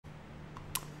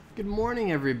Good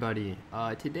morning, everybody.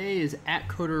 Today is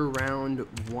AtCoder round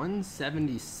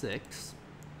 176.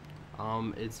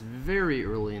 It's very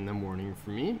early in the morning for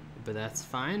me, but that's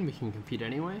fine. We can compete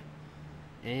anyway.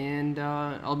 And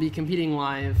I'll be competing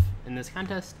live in this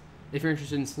contest. If you're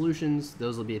interested in solutions,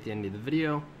 those will be at the end of the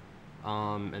video.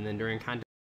 And then during contest,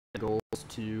 the goal is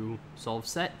to solve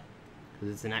set, because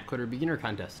it's an AtCoder beginner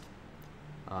contest.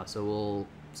 So we'll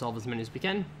solve as many as we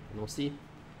can, and we'll see.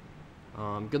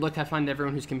 Good luck, have fun to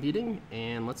everyone who's competing,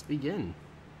 and let's begin.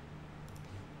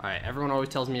 Alright, everyone always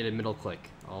tells me to middle click.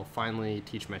 I'll finally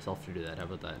teach myself to do that. How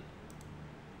about that?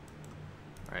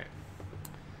 Alright.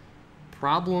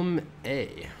 Problem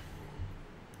A.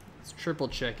 Let's triple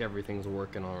check everything's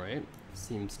working alright.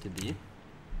 Seems to be.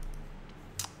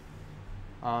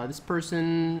 This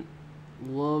person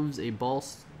loves a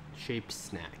ball-shaped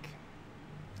snack.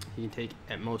 He can take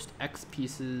at most X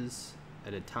pieces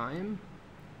at a time,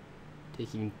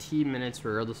 taking T minutes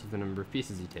regardless of the number of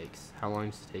pieces he takes. How long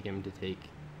does it take him to take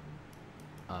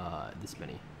this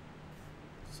many?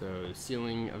 So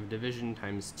ceiling of division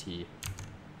times T.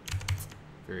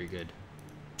 Very good.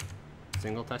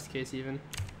 Single test case even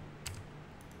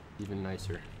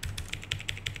nicer.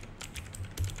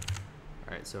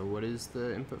 Alright, so what is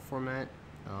the input format?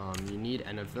 You need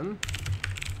N of them.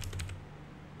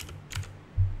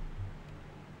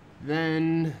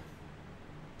 Then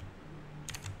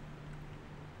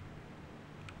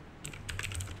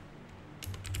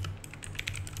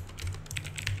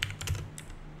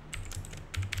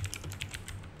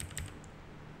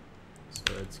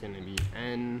it's going to be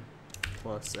N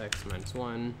plus X minus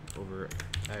 1 over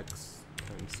X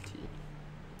times T.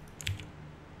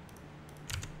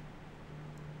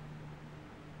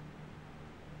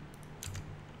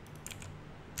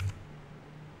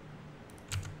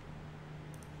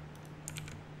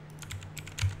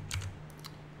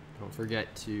 Don't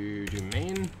forget to do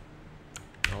main.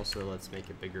 Also, let's make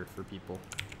it bigger for people.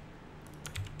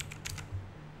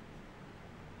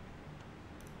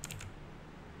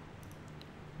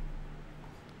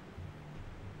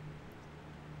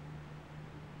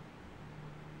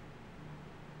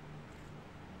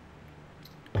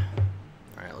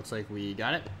 Looks like we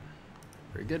got it.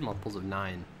 Very good. Multiples of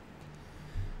 9.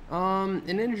 An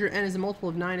integer n is a multiple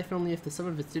of 9 if and only if the sum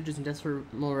of its digits and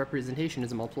decimal representation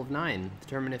is a multiple of 9.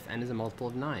 Determine if n is a multiple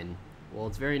of 9. Well,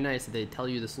 it's very nice that they tell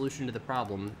you the solution to the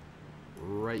problem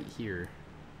right here.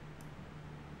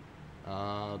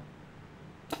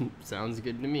 Sounds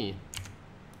good to me.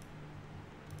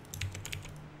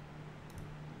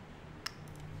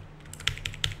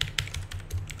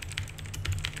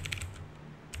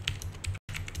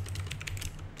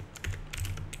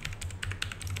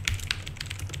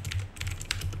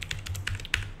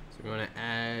 We want to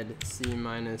add c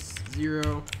minus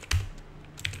 0,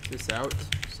 this out,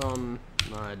 sum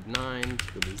mod 9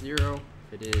 equal to 0.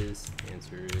 If it is, the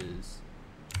answer is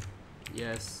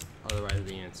yes, otherwise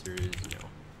the answer is no.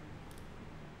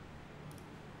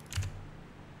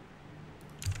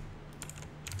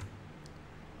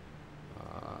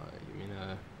 You mean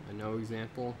a no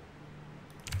example?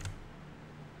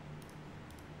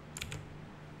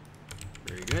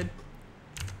 Very good.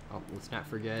 Oh, let's not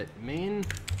forget main.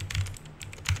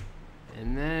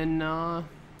 And then, under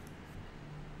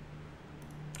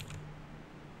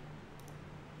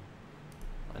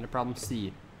problem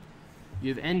C.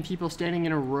 You have n people standing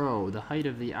in a row. The height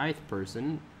of the ith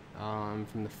person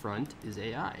from the front is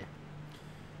AI.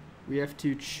 We have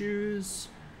to choose,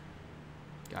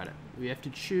 got it. We have to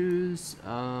choose,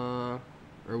 or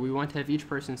we want to have each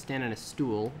person stand on a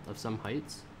stool of some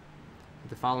heights.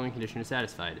 The following condition is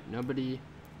satisfied. Nobody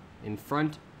in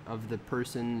front of the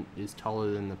person is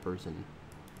taller than the person.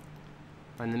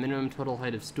 Find the minimum total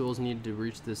height of stools needed to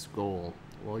reach this goal.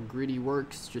 Well, greedy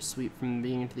works, just sweep from the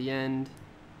beginning to the end.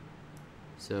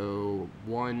 So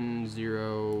 1,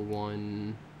 0,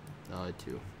 1,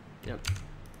 2. Yep.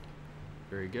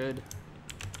 Very good.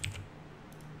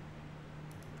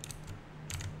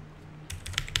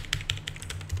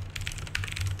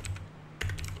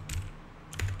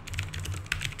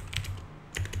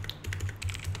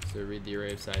 So read the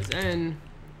array of size n,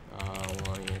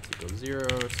 long int equals 0,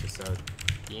 space out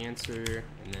the answer,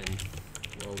 and then,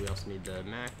 well, we also need the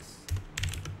max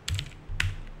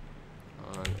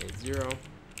on a0,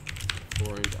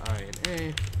 for I and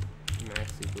a,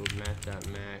 max equals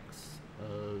math.max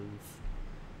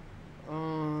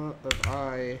of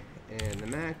I and the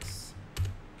max,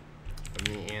 and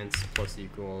the ants plus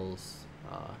equals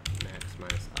max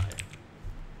minus I.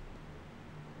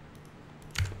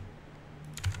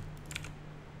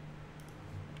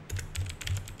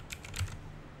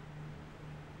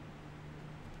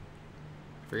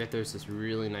 Forget there's this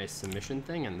really nice submission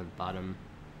thing on the bottom.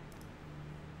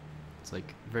 It's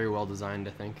like very well designed,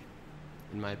 I think,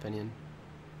 in my opinion.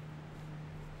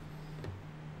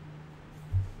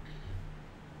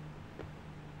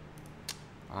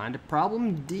 On to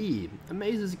problem D. A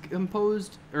maze is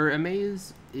composed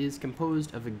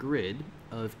of a grid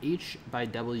of h by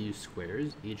w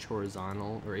squares, h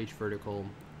horizontal or h vertical,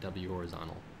 w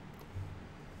horizontal.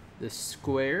 This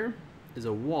square is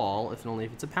a wall if and only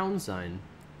if it's a pound sign.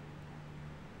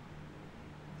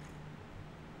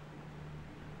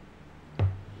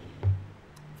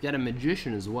 You've got a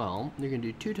magician as well. You can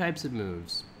do two types of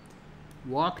moves.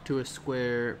 Walk to a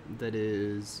square that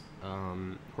is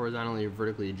horizontally or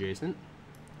vertically adjacent.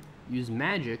 Use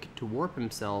magic to warp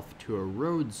himself to a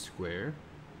road square.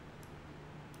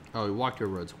 Oh, he walked to a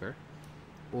road square.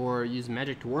 Or use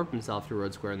magic to warp himself to a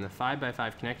road square in the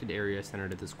 5x5 connected area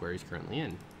centered at the square he's currently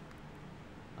in.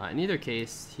 In either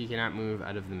case, he cannot move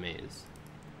out of the maze.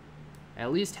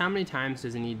 At least how many times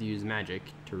does he need to use magic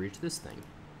to reach this thing?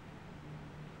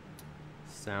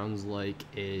 Sounds like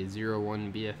a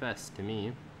 0-1 BFS to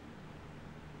me.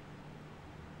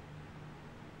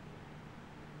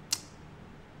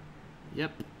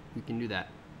 Yep, we can do that.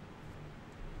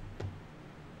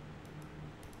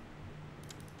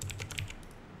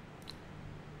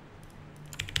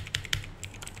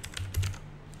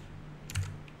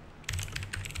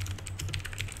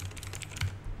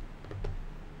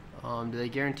 Do they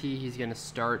guarantee he's gonna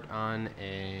start on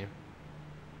a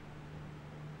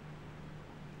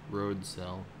road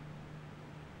cell?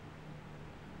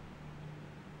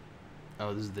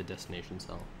 Oh, this is the destination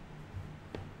cell.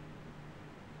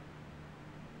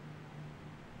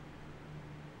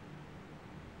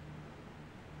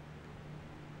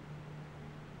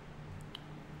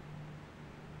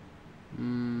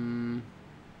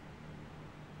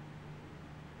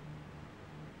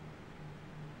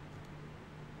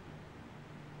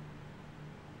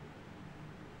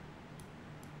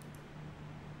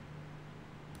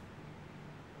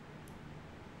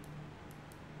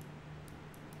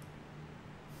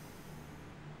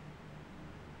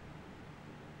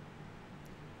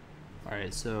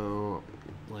 Alright, so,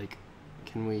 like,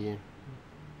 can we...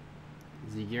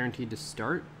 Is he guaranteed to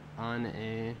start on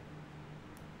a...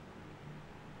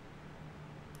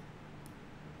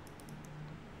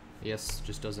 I guess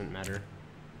just doesn't matter.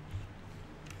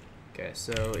 Okay,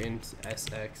 so int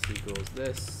sx equals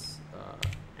this,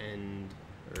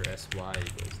 or sy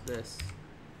equals this,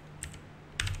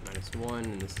 -1,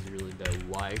 and this is really the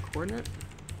y coordinate.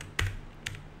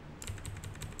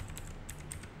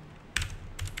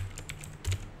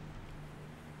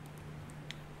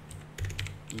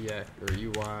 EX, or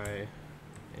UY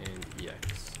and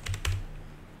EX.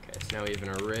 Okay, so now we have an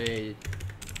array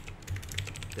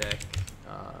dec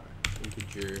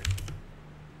integer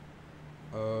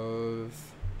of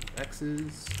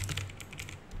x's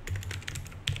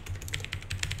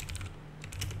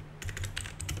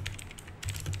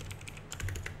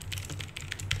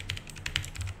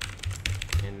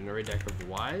and an array dec of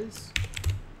y's.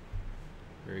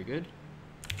 Very good.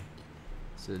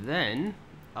 So then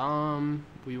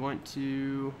we want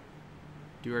to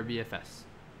do our BFS.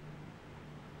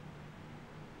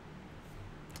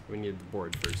 We need the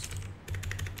board first.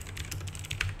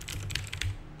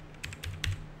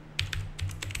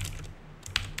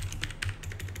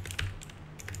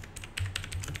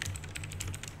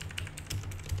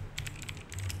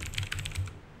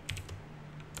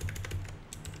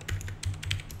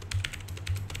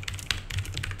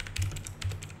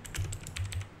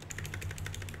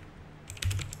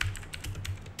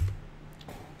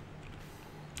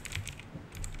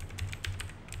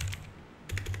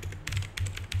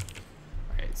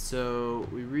 So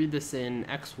we read this in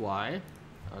XY.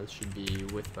 This should be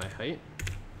width by height.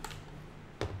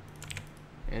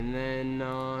 And then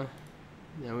now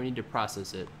we need to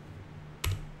process it.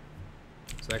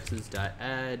 So x is dot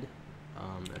add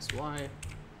sy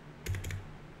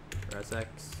or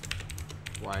sx.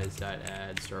 Y is dot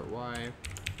add start y.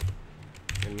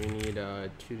 And we need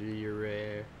to the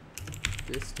array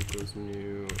this equals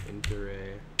new int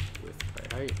array width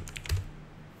by height.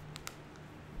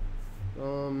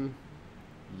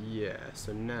 Yeah,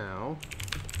 so now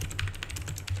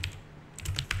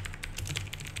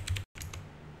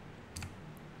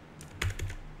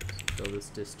fill this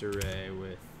dist array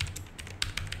with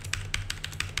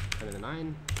 10 to the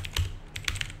 9,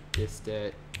 dist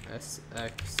at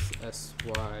sx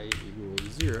sy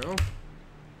equals 0.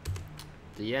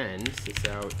 At the end, sys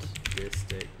out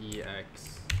dist at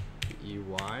ex to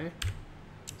ey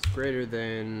is greater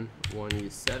than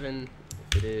 1e7.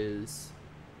 If it is,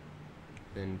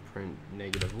 then print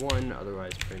 -1,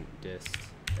 otherwise print dist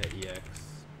at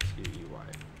ex to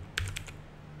ey.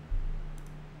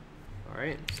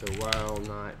 Alright, so while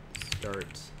not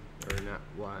start, or not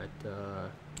what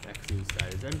x's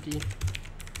side is empty,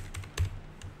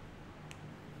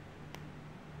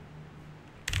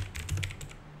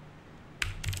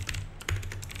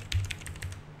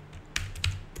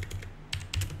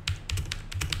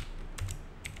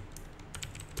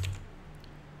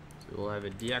 so we'll have a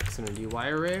dx and a dy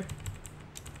array.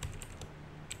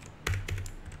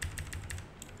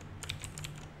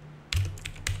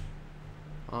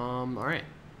 Alright,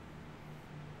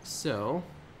 so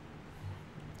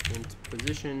int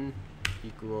position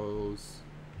equals,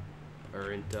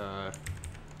 or int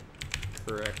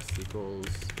cur x equals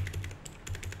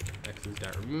x's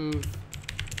dot remove,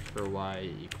 cur y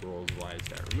equals y's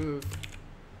dot remove.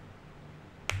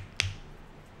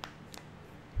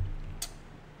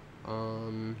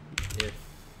 If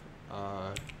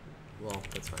well,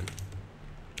 that's fine.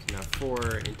 So now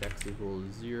for int x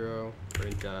equals 0, or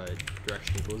int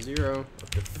direction equals 0, up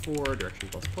to 4, direction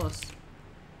plus plus.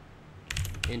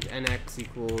 Int nx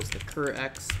equals the cur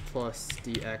x plus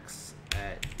dx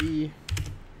at d,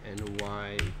 and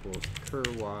y equals cur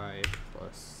y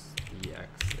plus dx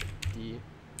at d,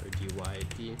 or dy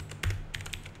at d.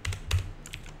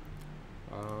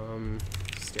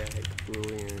 Static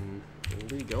boolean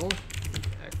legal, int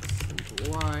x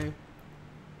into y.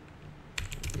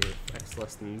 If x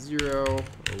less than 0, or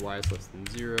y is less than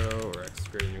 0, or x is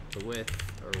greater than or equal to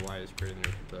width, or y is greater than or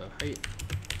equal to height,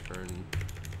 turn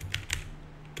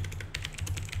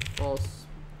false.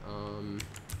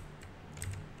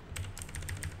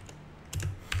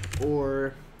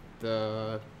 Or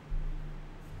the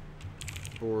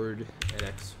board at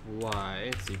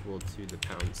xy is equal to the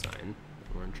pound sign.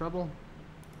 We're in trouble.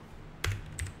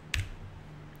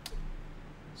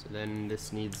 So then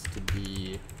this needs to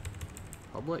be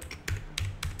public,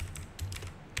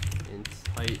 int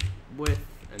height width,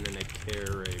 and then a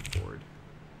k-array board.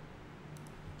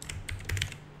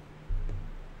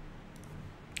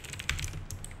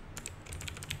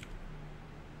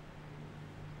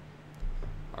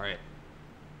 All right.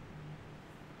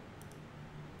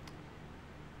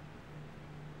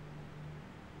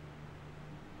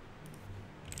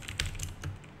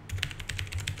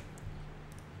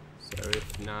 So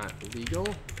if not legal,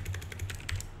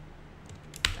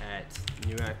 at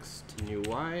new x to new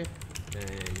y,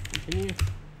 and continue.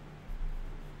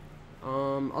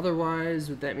 Otherwise,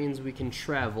 what that means, we can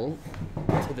travel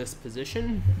to this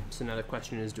position. So now the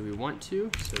question is, do we want to?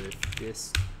 So if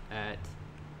dist at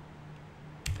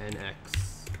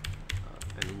nx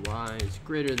and y is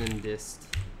greater than dist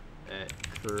at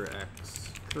cur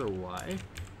x cur y,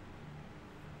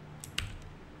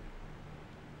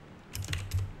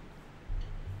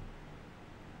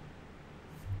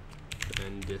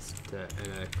 then dist to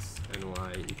nx and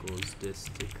y equals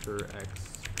dist to cur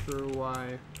x cur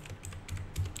y.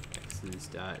 X's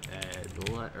dot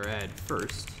add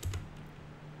first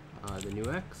the new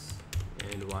x,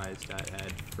 and y's dot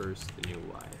add first the new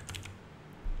y.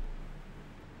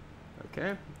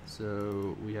 Okay,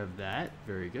 so we have that.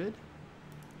 Very good.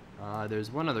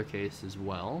 There's one other case as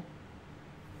well.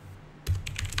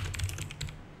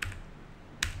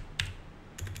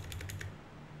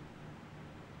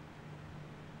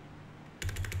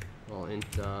 Well,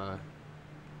 int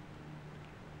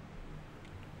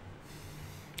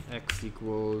x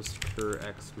equals cur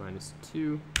x minus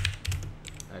 2,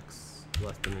 x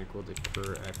less than or equal to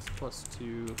cur x plus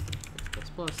 2, x plus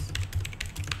plus.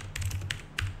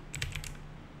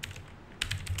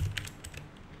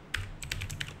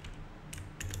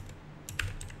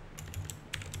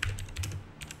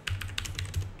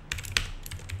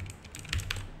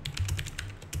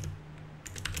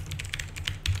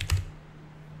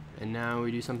 And now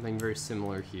we do something very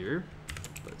similar here,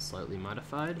 but slightly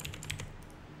modified.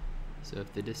 So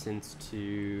if the distance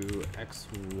to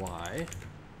xy is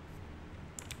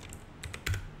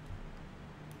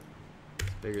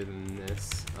bigger than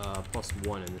this, plus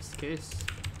 1 in this case,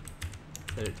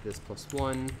 set it to this plus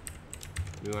 1,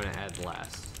 we want to add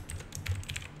last.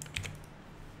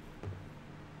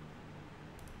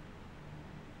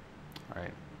 All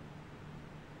right.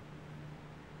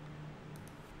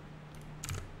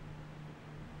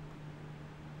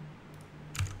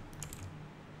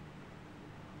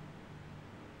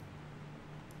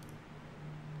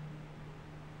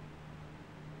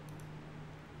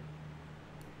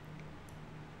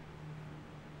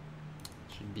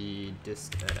 Should be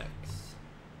dist at x.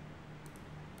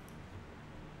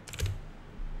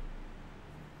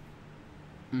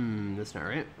 That's not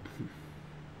right.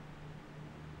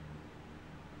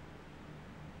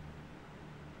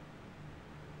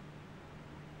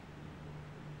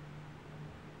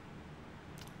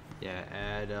 Yeah,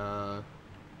 add, oh,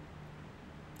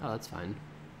 that's fine.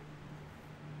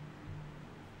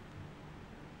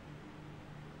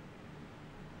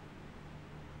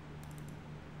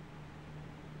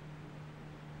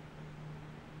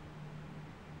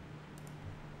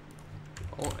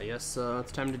 Oh, I guess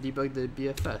it's time to debug the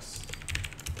BFS.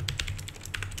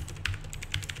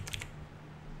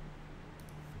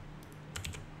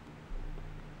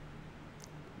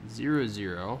 Zero,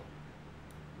 zero,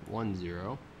 1,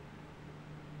 0.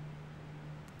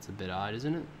 It's a bit odd,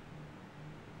 isn't it?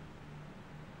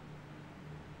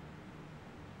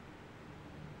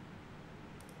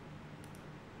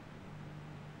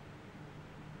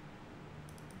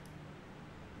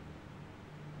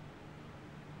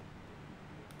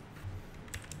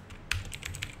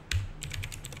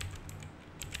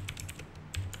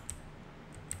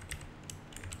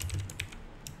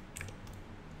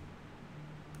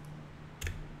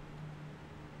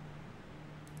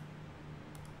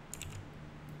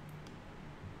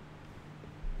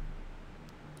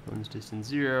 One's distance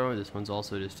 0, this one's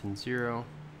also distance 0.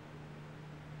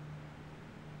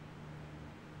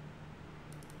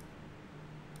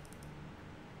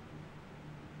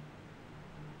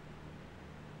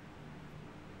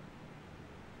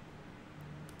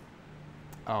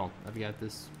 Oh, I've got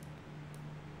this.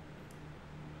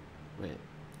 Wait,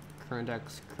 current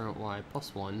x, current y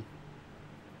plus 1.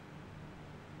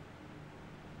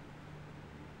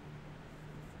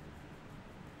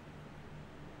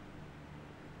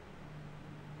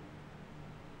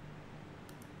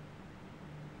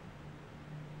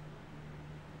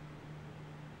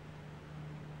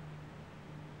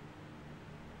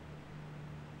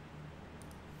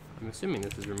 I'm assuming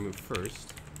this is removed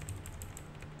first.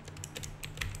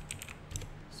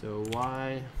 So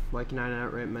why can I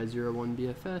not write my 0, 1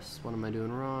 BFS? What am I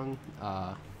doing wrong?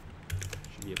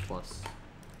 Should be a plus.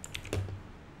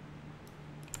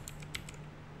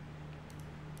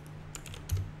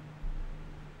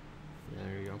 Yeah,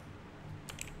 there you go.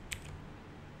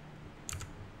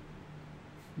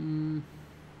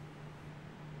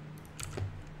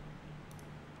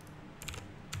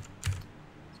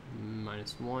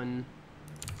 Minus 1,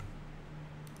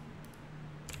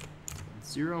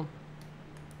 0.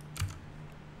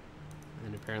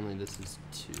 And apparently this is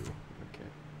 2. Okay.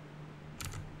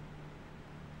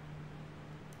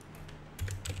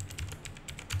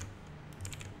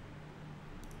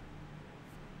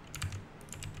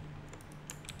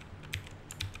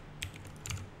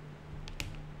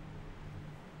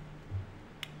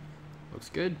 Looks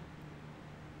good.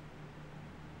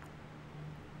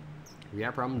 We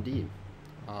got problem D.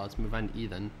 Let's move on to E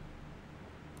then.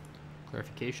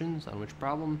 Clarifications on which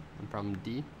problem? On problem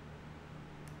D.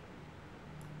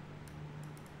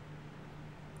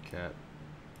 Okay.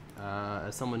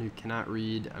 As someone who cannot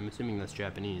read, I'm assuming that's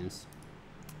Japanese.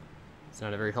 It's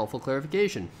not a very helpful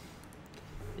clarification.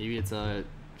 Maybe it's a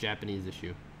Japanese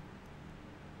issue.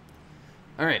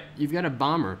 Alright, you've got a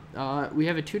bomber. We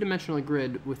have a two-dimensional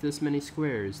grid with this many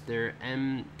squares. There are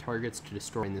m targets to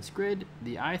destroy in this grid.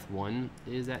 The ith one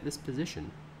is at this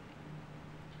position.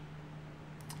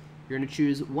 You're going to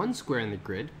choose one square in the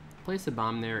grid, place a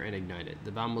bomb there, and ignite it.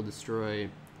 The bomb will destroy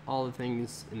all the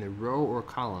things in the row or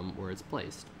column where it's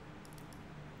placed.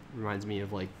 Reminds me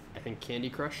of, like, I think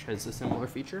Candy Crush has a similar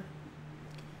feature.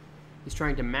 He's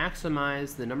trying to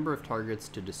maximize the number of targets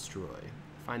to destroy.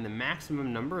 Find the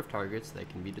maximum number of targets that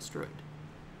can be destroyed.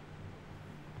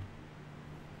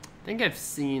 I think I've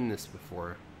seen this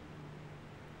before.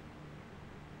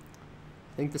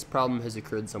 I think this problem has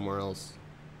occurred somewhere else.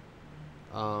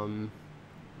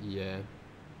 Yeah.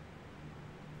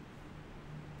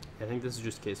 I think this is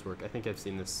just casework. I think I've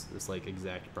seen this like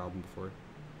exact problem before.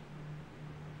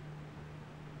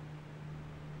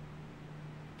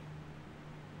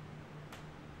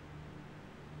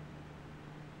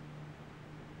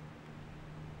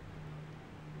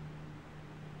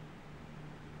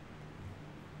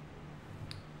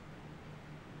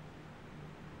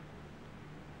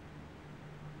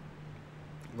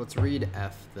 Let's read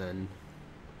F then.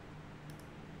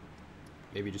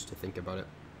 Maybe just to think about it.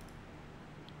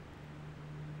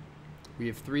 We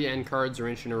have 3 n cards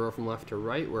arranged in a row from left to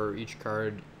right, where each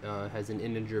card has an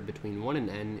integer between 1 and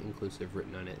n inclusive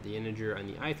written on it. The integer on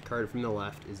the ith card from the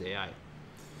left is AI.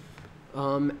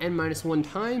 N minus 1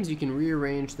 times, you can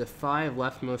rearrange the 5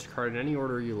 leftmost card in any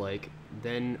order you like,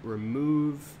 then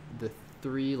remove the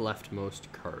 3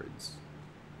 leftmost cards.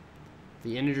 If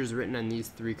the integers written on these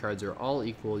 3 cards are all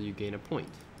equal, you gain a point.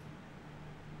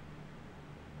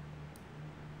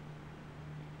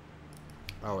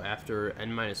 Oh, after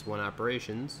n minus 1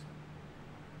 operations,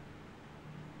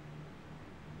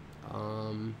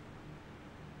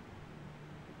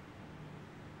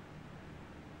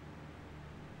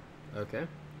 Okay.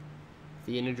 If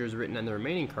the integers written on the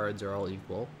remaining cards are all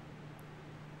equal,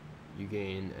 you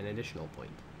gain an additional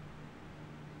point.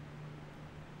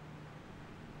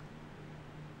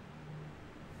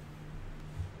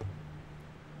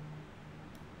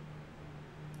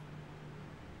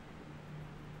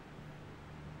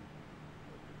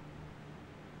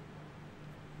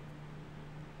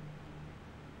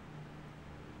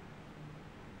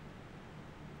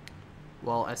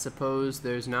 Well, I suppose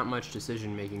there's not much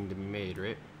decision making to be made,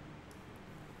 right?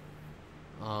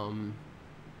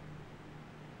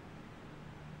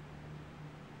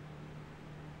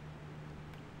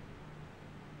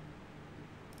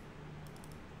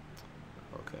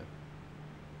 Okay.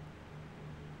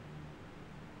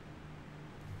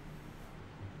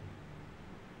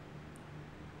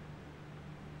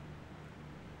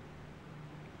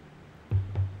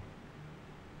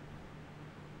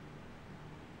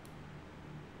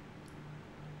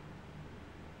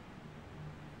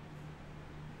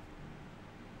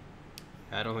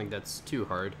 I don't think that's too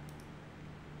hard.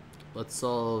 Let's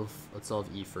solve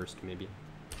E first, maybe.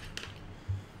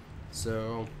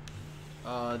 So,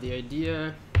 the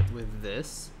idea with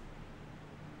this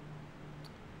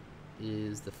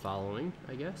is the following,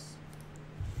 I guess.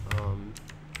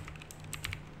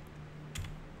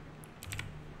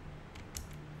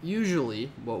 Usually,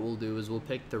 what we'll do is we'll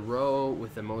pick the row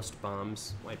with the most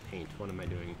bombs. Why paint? What am I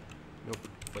doing? Nope,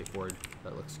 whiteboard.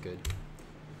 That looks good.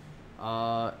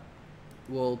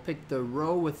 We'll pick the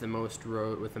row with the most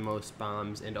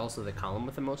bombs, and also the column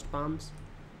with the most bombs.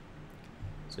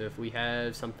 So if we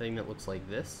have something that looks like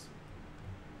this,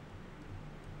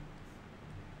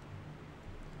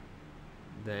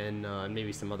 then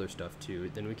maybe some other stuff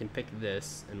too, then we can pick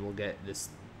this, and we'll get this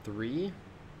 3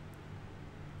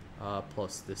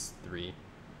 plus this 3.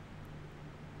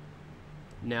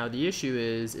 Now the issue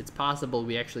is, it's possible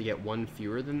we actually get one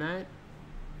fewer than that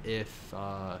if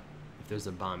there's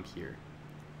a bomb here.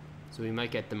 So we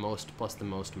might get the most plus the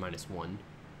most minus 1.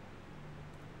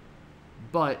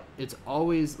 But it's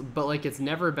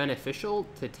never beneficial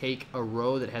to take a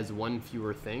row that has one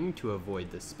fewer thing to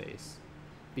avoid this space.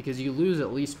 Because you lose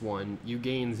at least 1, you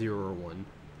gain 0 or 1.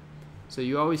 So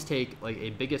you always take like a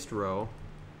biggest row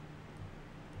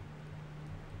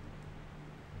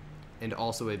and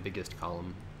also a biggest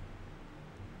column.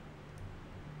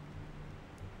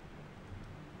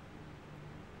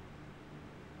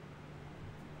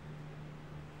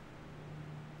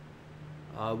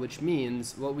 Which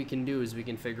means what we can do is we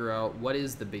can figure out what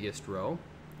is the biggest row.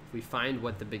 If we find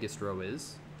what the biggest row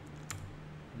is,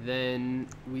 then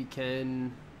we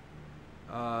can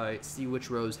see which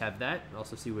rows have that,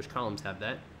 also see which columns have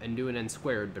that, and do an n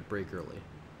squared but break early.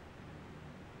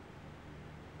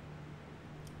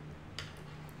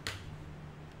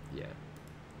 Yeah.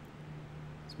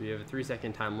 So we have a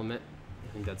 3-second time limit.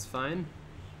 I think that's fine.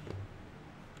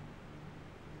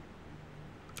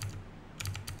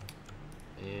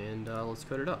 And let's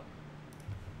code it up.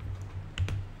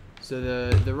 So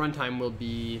the runtime will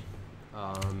be,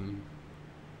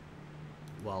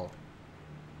 well,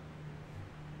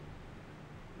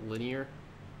 linear.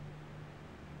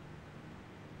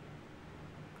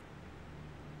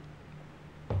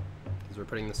 Because we're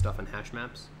putting this stuff in hash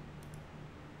maps.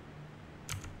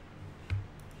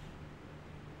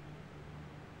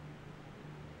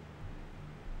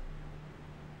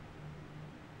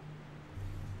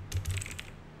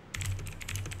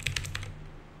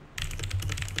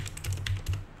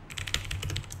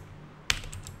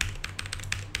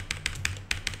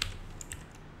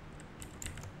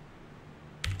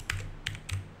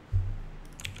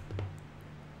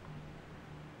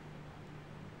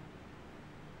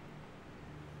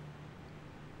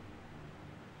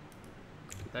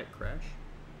 Did that crash?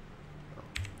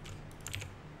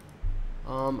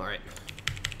 Oh. Alright.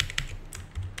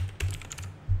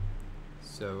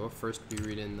 So first we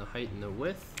read in the height and the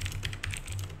width,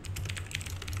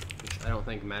 which I don't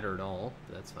think matter at all,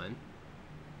 but that's fine.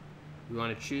 We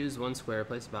want to choose one square,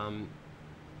 place a bomb,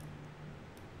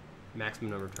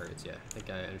 maximum number of targets. Yeah, I think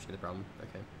I understand the problem.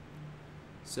 Okay.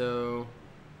 So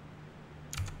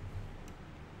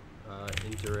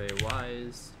int array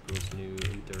wise equals new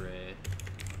int array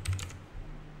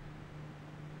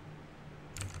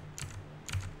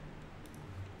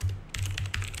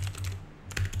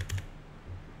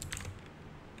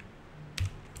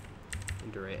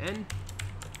array n.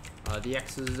 The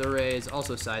x's array is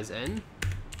also size n.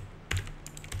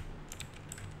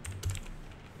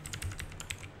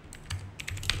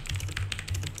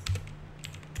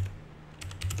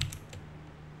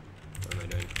 What am I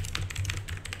doing?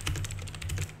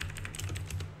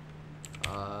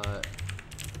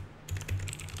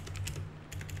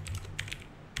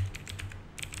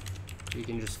 you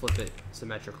can just flip it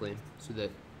symmetrically so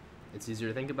that it's easier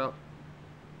to think about.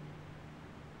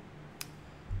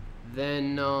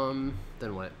 Then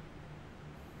what?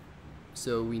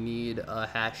 So we need a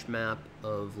hash map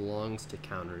of longs to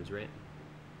counters, right?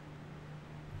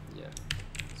 Yeah.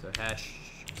 So hash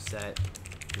set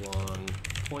long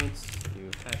points, new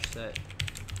hash set.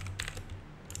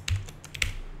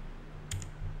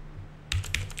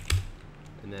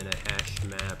 And then a hash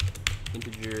map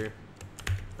integer,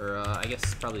 or I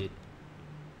guess probably,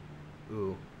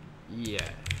 ooh, yeah,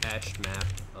 hash map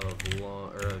of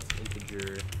long, or of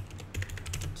integer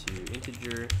to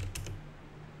integer,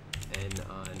 and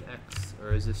on x,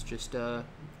 or is this just are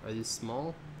these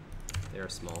small? They are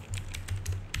small.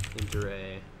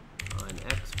 Interarray on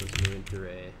x was new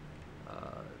interarray.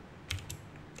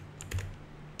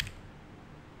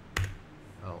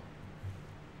 Oh,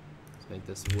 let's make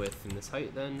this width and this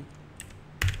height then.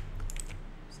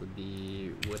 This would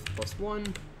be width plus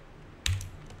 1.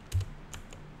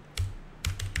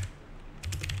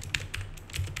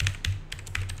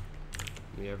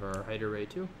 We have our height array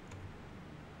too.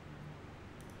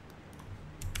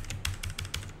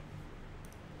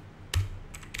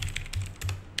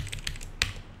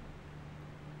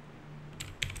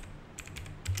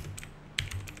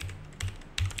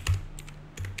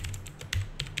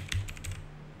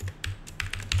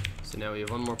 So now we have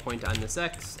one more point on this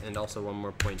x and also one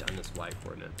more point on this y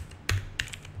coordinate.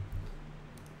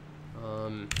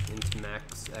 Int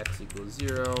max x equals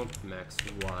 0, max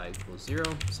y equals 0.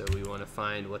 So we want to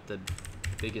find what the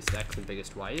biggest x and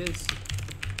biggest y is.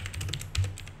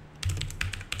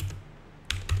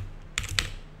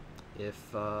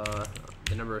 If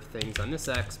the number of things on this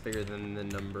x bigger than the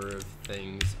number of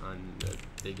things on the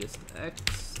biggest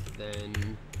x,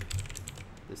 then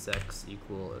this x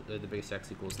equal, the biggest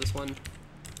x equals this one.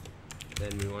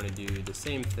 Then we want to do the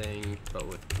same thing but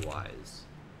with y's.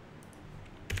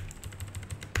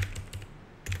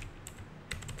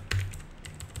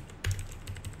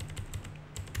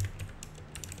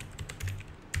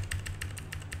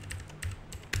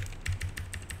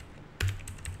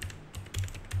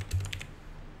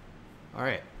 All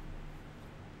right,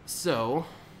 so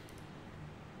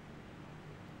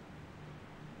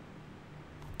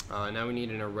now we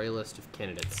need an array list of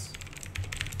candidates.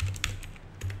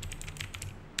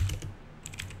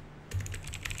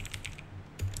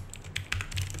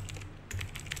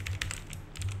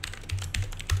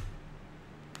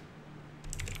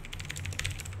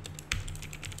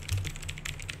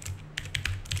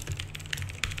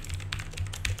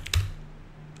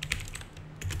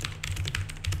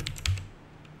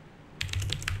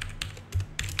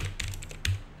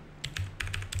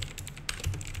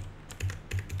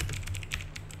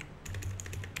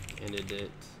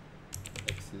 Candidate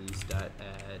x's dot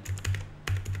add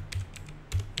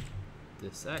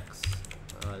this x,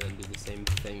 then do the same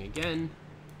thing again.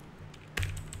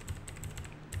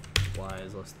 Y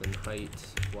is less than height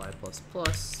y plus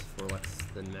plus for less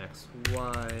than max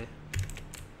y,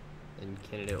 and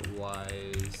candidate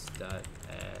y's dot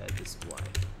add this y.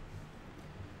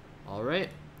 All right,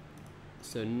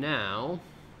 so now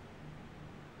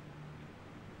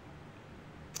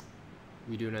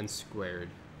we do an n squared.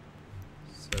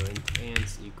 So int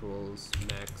ants equals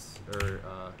max, or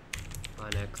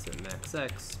on x at max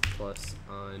x plus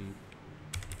on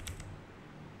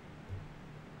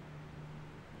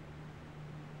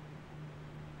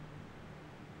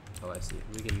I see.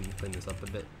 We can clean this up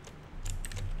a bit.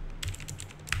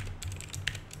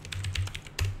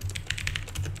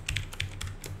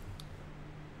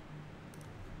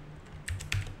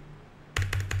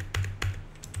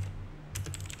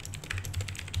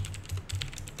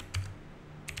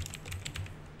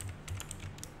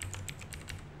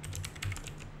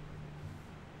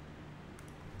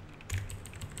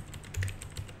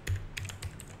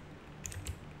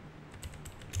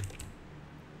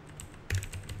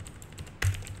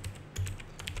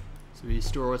 So we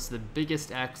store what's the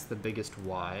biggest x, the biggest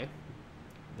y.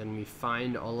 Then we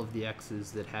find all of the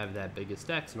x's that have that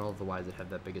biggest x and all of the y's that have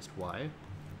that biggest y.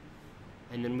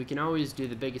 And then we can always do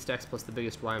the biggest x plus the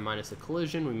biggest y minus a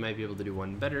collision. We might be able to do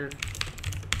one better.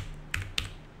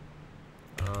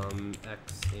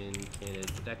 X in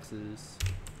candidate x's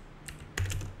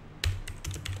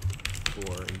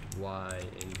for y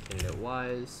in candidate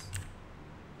y's.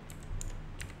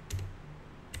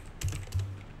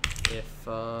 If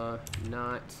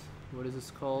not, what is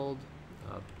this called?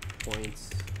 Points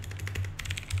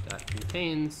dot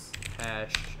contains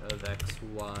hash of x,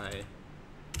 y,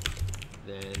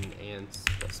 then ants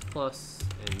plus plus,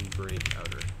 and break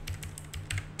outer.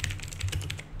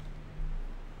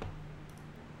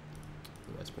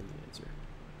 So that's been the answer.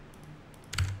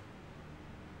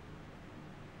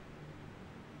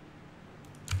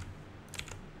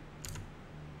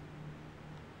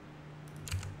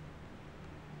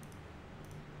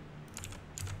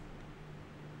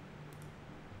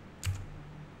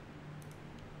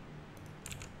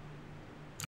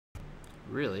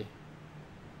 Really?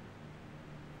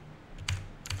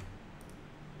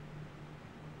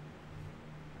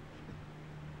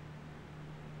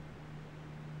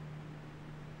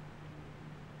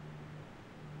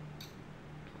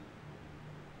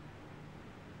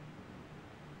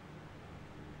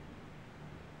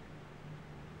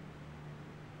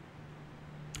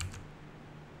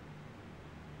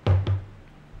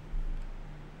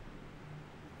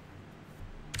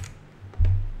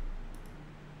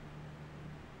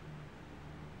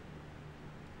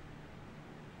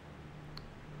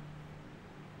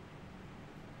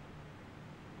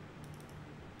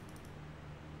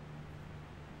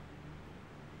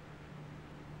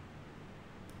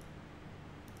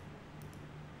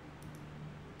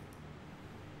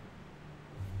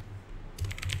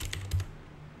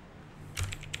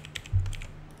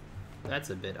 That's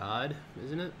a bit odd,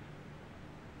 isn't it?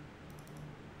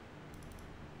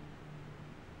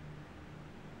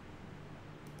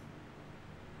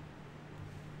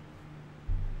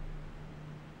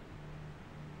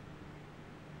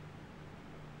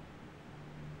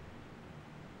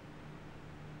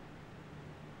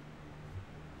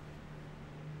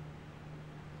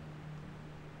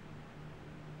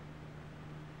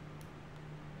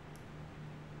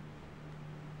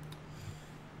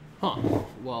 Huh.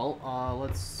 Well,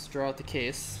 let's draw out the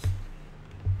case.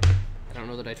 I don't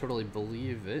know that I totally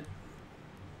believe it.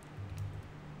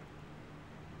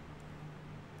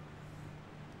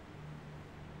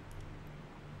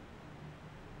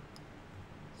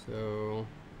 So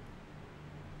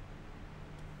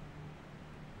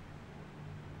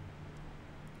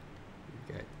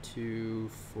we've got 2,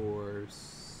 4,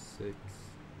 6.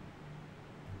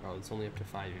 Oh, it's only up to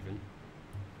 5 even.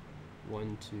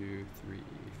 1, 2, 3, 4,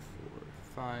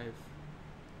 5.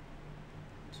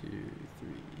 2, 3,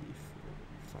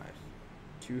 4, 5.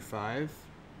 2, 5.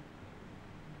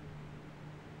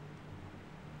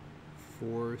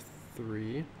 4,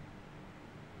 3.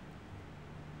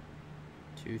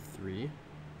 2, 3.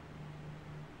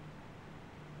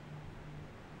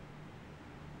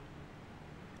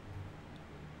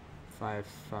 5,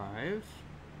 5.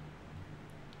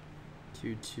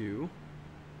 2, 2.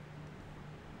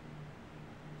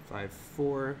 5,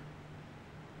 4.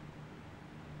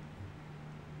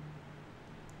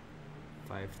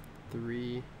 5,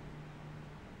 3.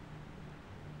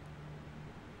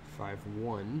 5,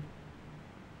 1.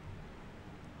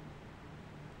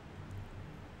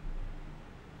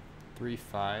 3,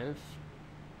 5.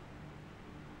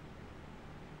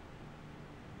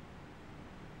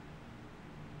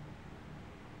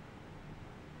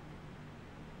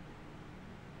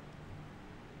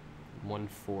 1,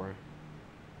 4.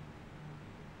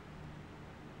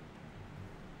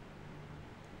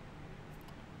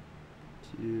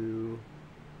 2.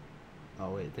 Oh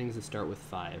wait, things that start with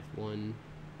 5. 1,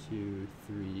 2,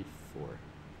 3, 4.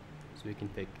 So we can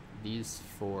pick these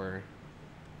 4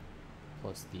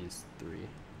 plus these 3.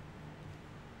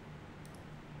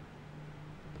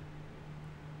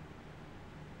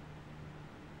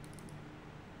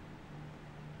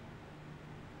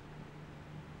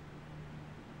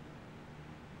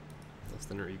 Less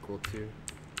than or equal to.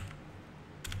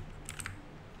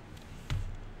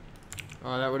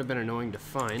 Oh, that would have been annoying to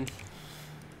find.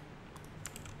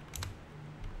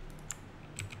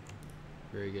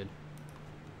 Very good.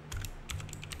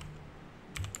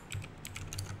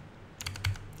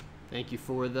 Thank you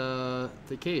for the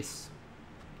case.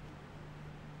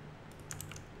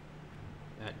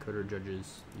 AtCoder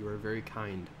judges, you are very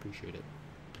kind. Appreciate it.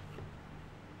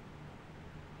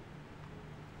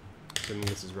 Assuming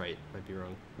this is right. Might be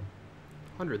wrong.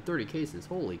 130 cases.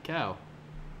 Holy cow.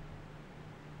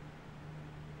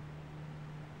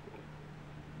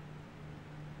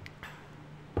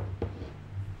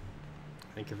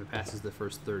 I think if it passes the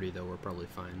first 30, though, we're probably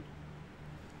fine.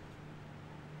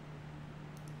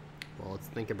 Well, let's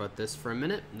think about this for a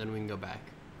minute, and then we can go back.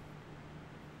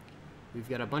 We've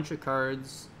got a bunch of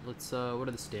cards. Let's, what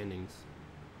are the standings?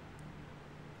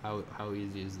 How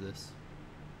easy is this?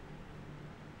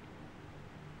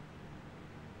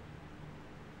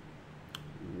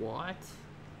 What?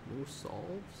 No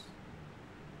solves?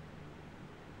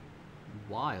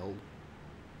 Wild.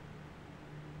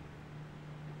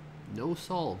 No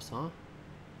solves, huh?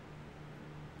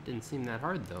 Didn't seem that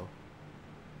hard, though.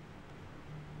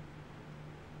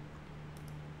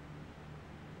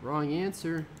 Wrong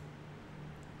answer.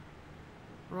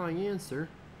 Wrong answer.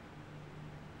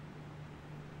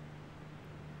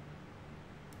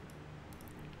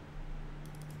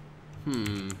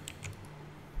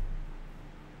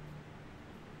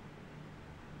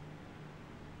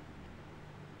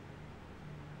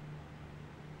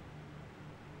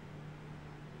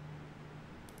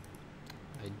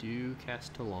 I do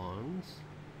Castellans.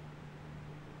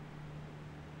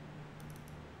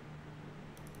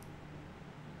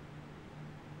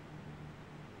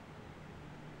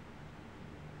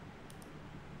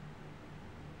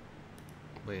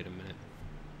 Wait a minute.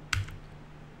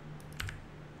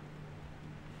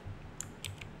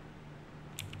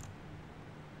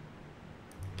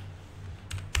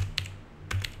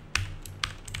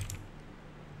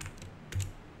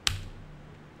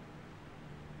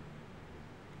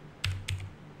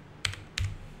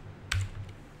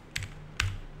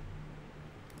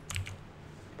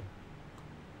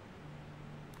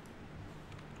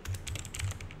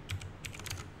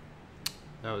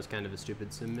 That was kind of a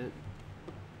stupid submit.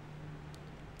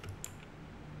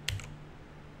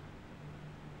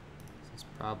 Is this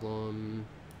problem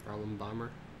bomber?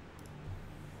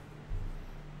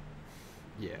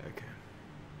 Yeah, okay.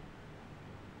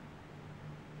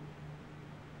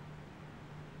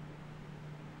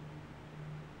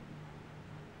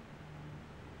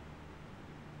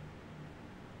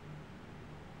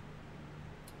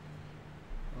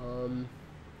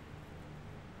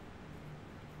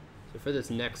 So for this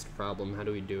next problem, how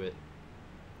do we do it?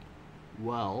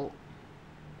 Well,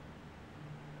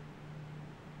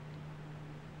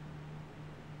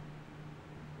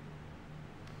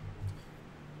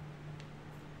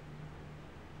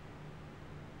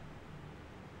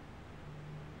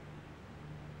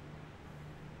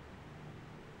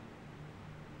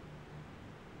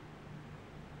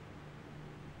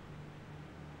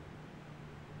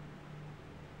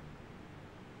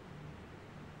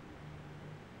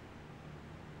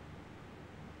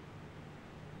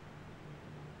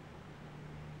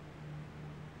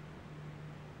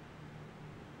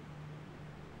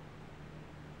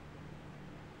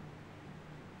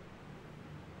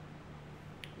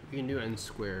 we can do n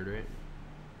squared, right?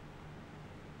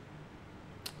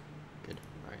 Good.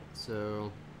 All right.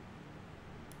 So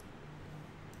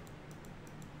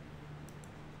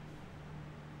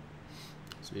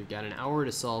we've got an hour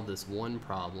to solve this one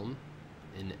problem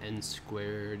in n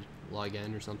squared log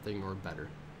n or something or better.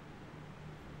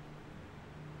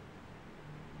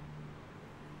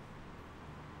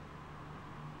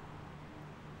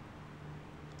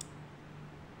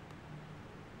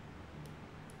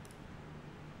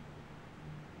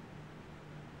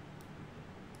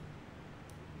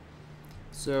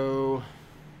 So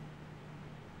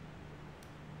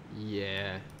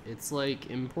yeah, it's like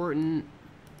important.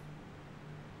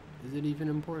 Is it even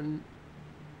important?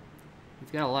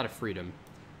 You've got a lot of freedom.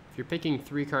 If you're picking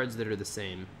 3 cards that are the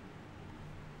same,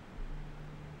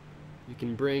 you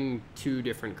can bring 2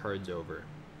 different cards over.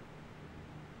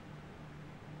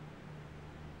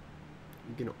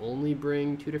 You can only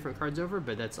bring 2 different cards over,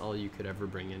 but that's all you could ever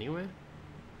bring anyway.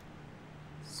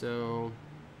 So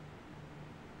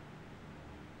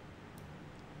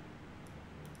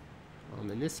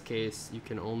in this case, you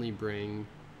can only bring...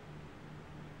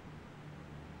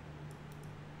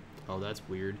 Oh, that's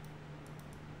weird.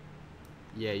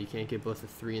 Yeah, you can't get both the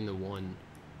 3 and the 1.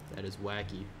 That is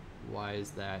wacky. Why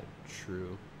is that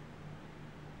true?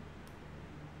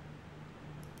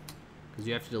 Because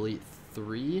you have to delete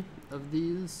 3 of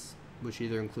these, which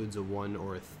either includes a 1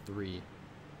 or a 3.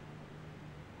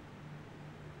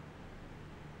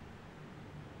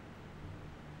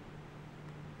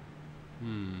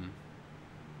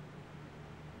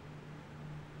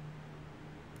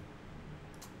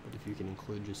 But if you can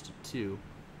include just a 2.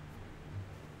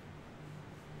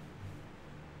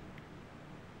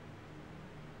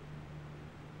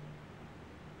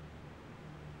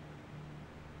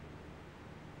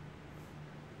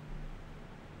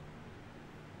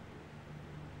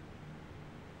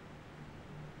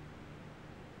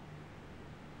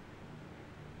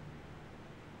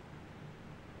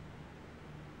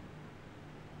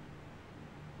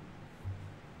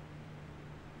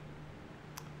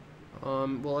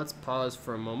 Well, let's pause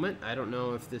for a moment. I don't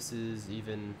know if this is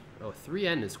even... Oh,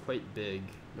 3n is quite big.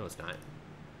 No, it's not.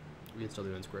 We can still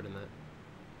do n squared in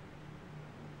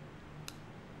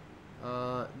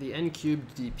that. The n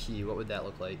cubed dp, what would that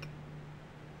look like?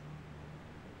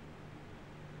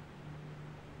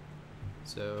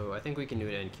 So I think we can do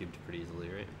an n cubed pretty easily,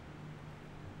 right?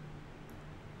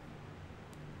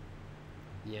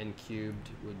 The n cubed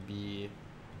would be...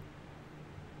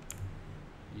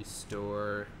 You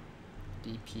store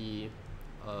dp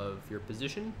of your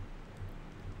position,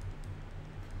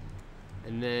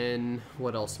 and then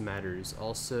what else matters?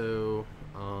 Also,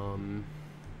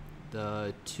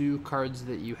 the 2 cards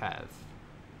that you have,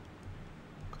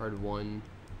 card 1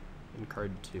 and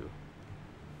card 2.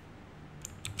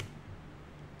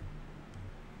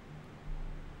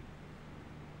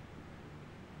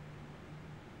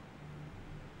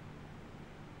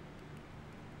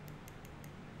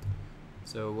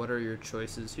 So what are your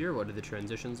choices here? What do the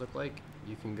transitions look like?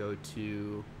 You can go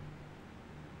to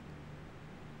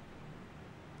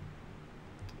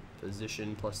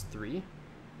position +3.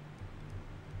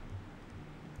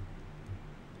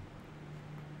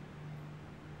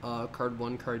 Card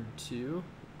 1, card 2.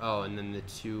 Oh, and then the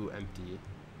 2 empty.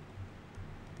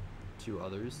 2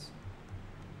 others.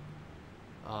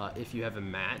 If you have a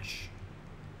match,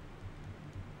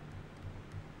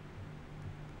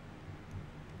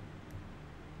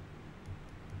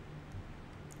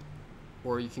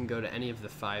 or you can go to any of the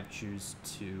 5, choose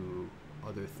 2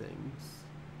 other things.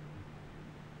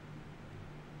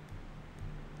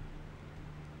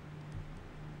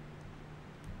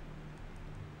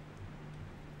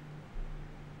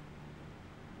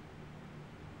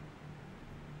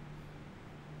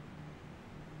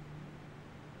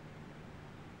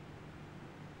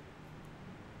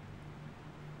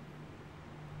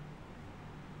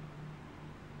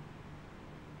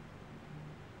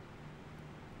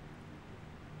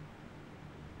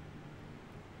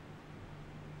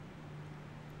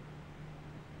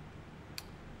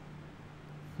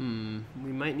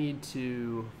 We might need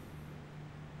to...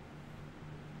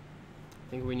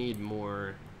 I think we need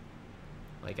more...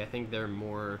 Like, I think there are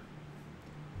more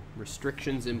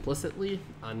restrictions implicitly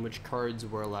on which cards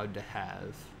we're allowed to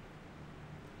have.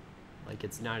 Like,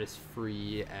 it's not as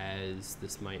free as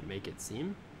this might make it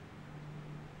seem.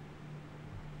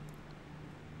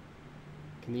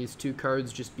 Can these 2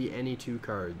 cards just be any 2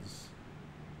 cards?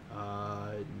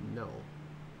 No.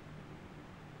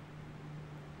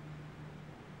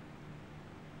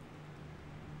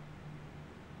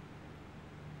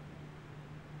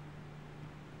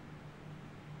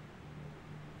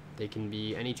 They can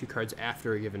be any 2 cards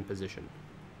after a given position.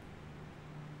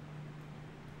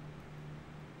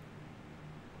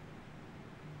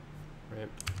 Right?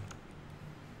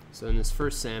 So in this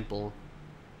first sample,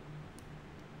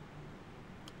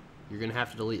 you're going to have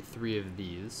to delete 3 of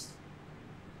these.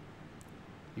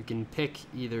 You can pick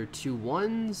either 2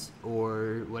 1s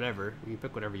or whatever. You can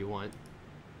pick whatever you want.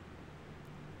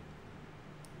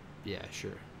 Yeah,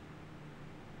 sure.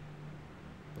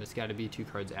 But it's got to be 2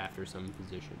 cards after some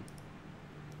position.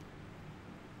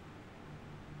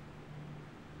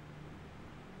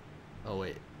 Oh,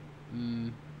 wait.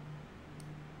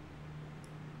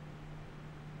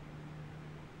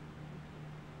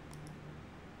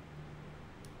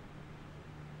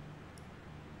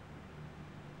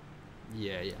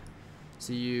 Yeah.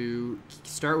 So you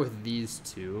start with these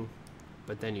 2,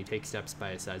 but then you take steps by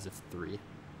a size of 3.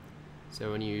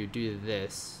 So when you do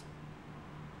this,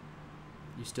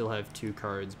 you still have 2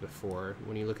 cards before.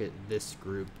 When you look at this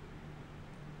group,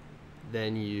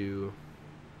 then you...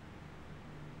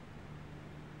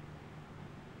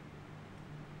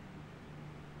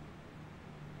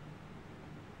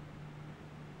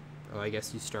 Oh, I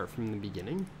guess you start from the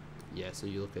beginning? Yeah, so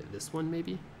you look at this one,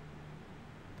 maybe?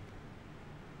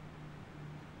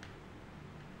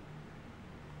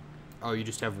 Oh, you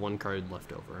just have 1 card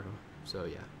left over. So,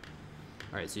 yeah.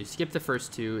 Alright, so you skip the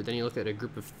first 2, then you look at a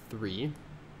group of 3.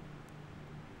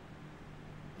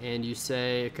 And you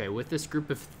say, okay, with this group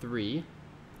of 3,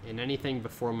 and anything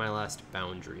before my last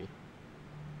boundary.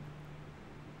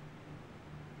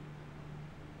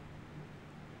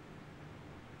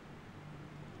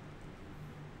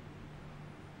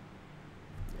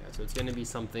 Yeah, so it's going to be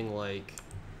something like,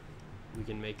 we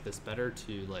can make this better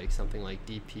to like something like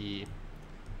DP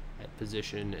at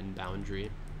position and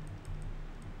boundary.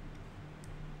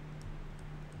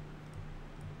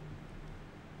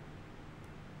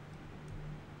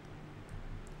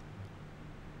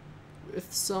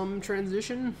 With some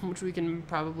transition, which we can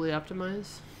probably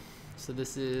optimize. So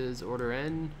this is order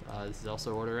n, this is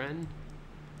also order n.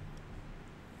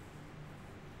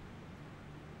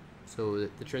 So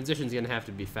the transition is going to have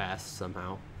to be fast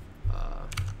somehow.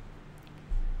 But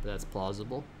that's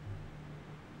plausible.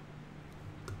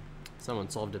 Someone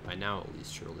solved it by now at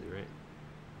least, surely, right?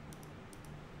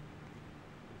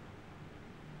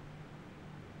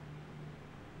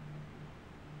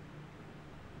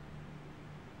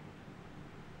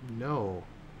 No.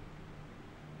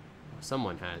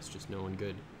 Someone has, just no one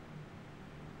good.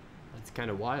 That's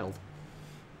kind of wild.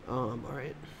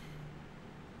 Alright.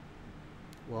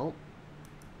 Well,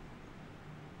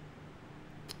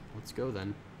 let's go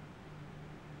then.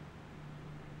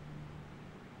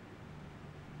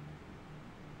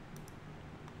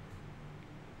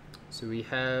 So we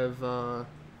have,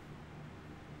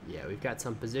 yeah, we've got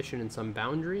some position and some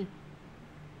boundary.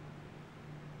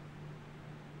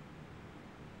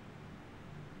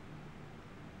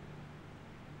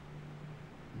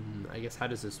 I guess, how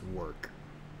does this work?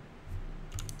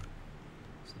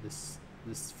 So this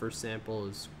This first sample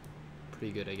is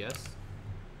pretty good, I guess.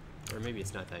 Or maybe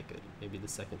it's not that good. Maybe the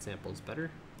second sample is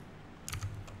better.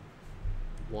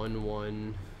 1,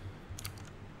 1.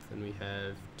 Then we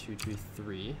have 2, 2,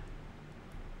 3.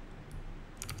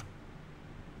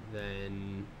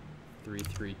 Then 3,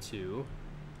 3, 2.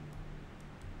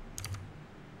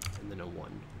 And then a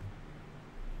 1.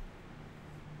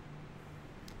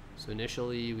 So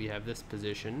initially we have this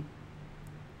position,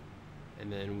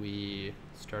 and then we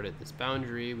start at this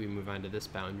boundary, we move on to this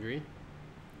boundary,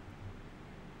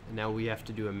 and now we have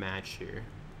to do a match here.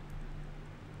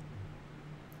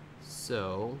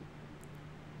 So,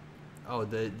 oh,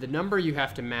 the number you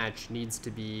have to match needs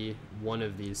to be one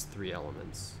of these 3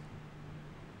 elements.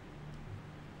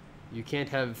 You can't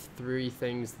have 3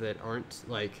 things that aren't,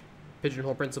 like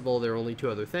pigeonhole principle, there are only 2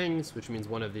 other things, which means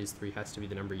one of these 3 has to be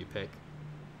the number you pick.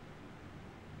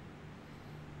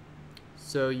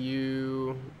 So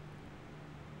you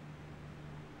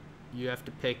have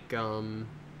to pick oh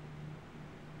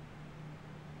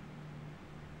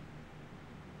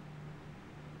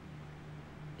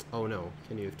no,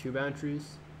 can you have 2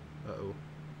 boundaries? Uh-oh.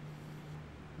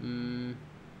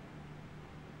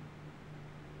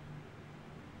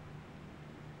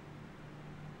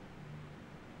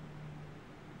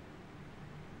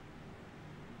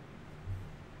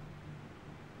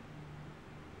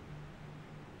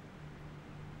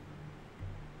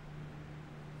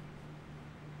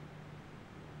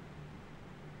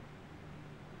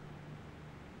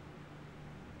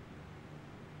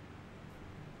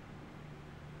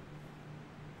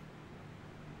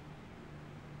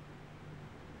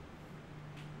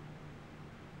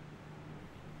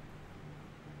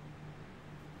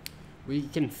 We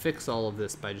can fix all of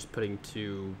this by just putting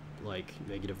 2 like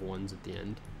 -1s at the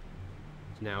end.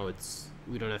 Now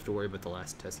we don't have to worry about the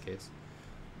last test case.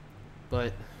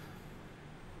 But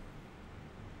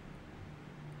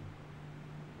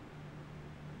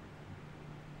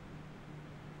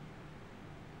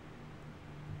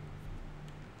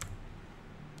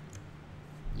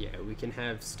yeah, we can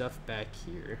have stuff back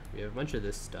here. We have a bunch of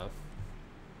this stuff.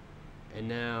 And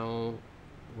now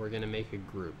we're gonna make a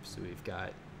group. So we've got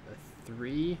a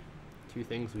 3, 2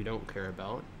 things we don't care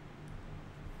about.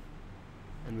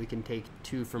 And we can take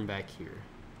 2 from back here.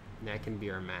 And that can be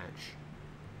our match.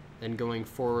 Then going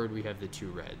forward, we have the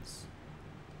 2 reds.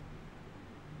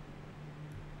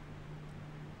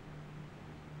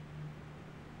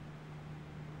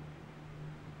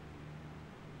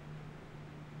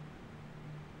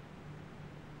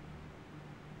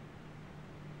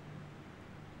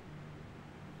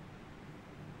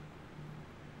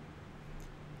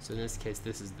 So in this case,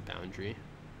 this is the boundary.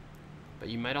 But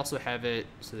you might also have it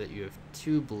so that you have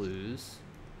 2 blues,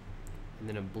 and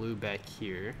then a blue back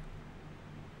here,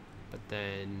 but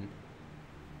then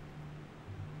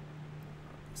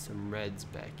some reds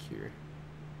back here.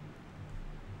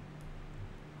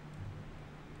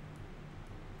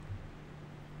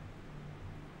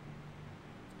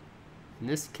 In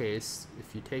this case,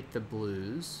 if you take the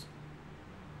blues,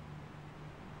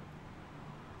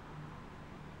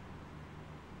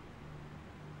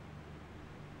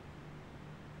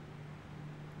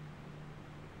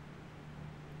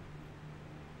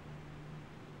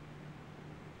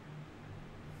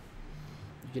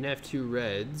 you can have 2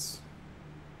 reds.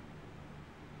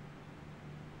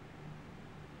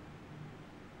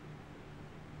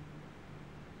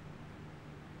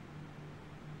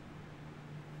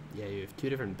 Yeah, you have 2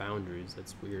 different boundaries.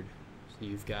 That's weird. So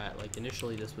you've got, like,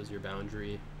 initially this was your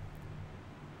boundary.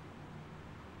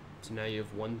 So now you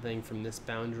have 1 thing from this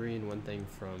boundary and 1 thing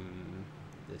from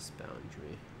this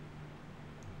boundary.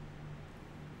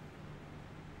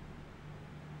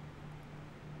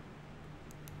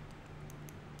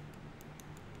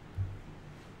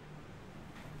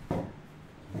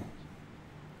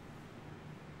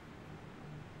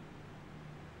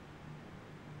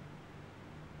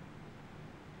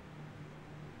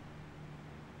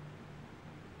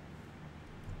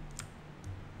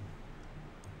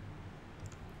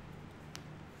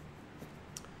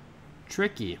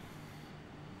 Tricky.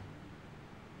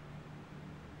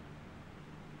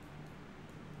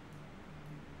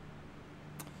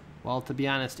 Well, to be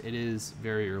honest, it is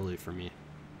very early for me.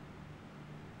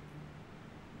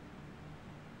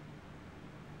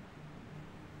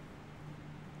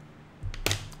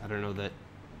 I don't know that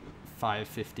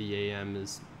 5:50 a.m.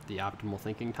 is the optimal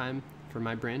thinking time for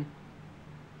my brain.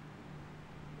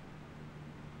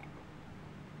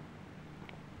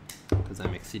 Because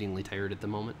I'm exceedingly tired at the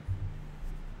moment.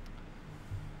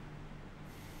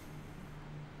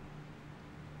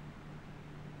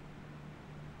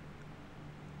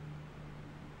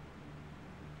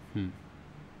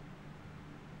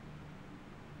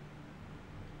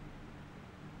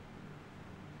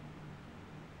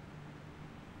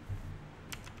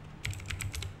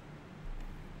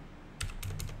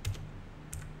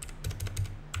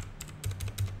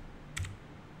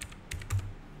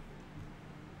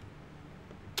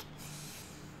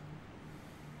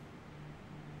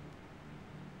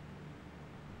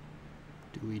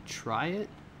 Do we try it?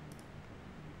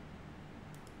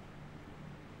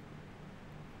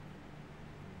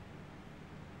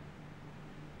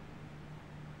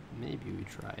 Maybe we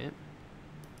try it.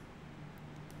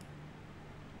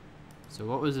 So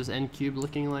what was this n cubed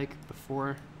looking like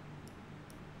before?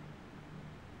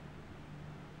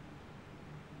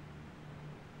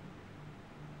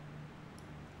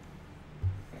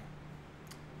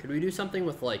 Could we do something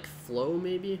with like flow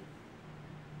maybe?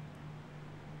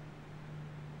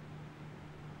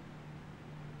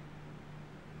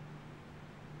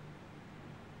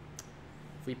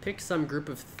 If we pick some group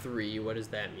of 3, what does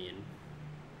that mean?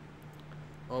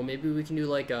 Oh, maybe we can do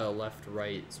like a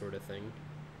left-right sort of thing.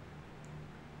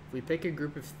 If we pick a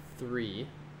group of 3,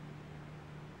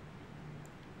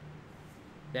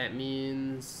 that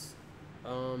means,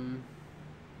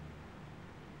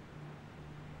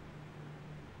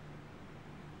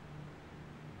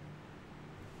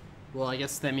 well, I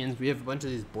guess that means we have a bunch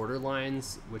of these border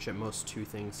lines, which at most 2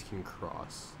 things can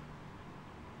cross.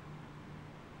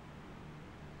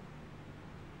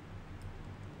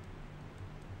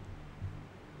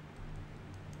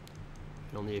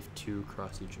 We only have 2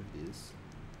 across each of these.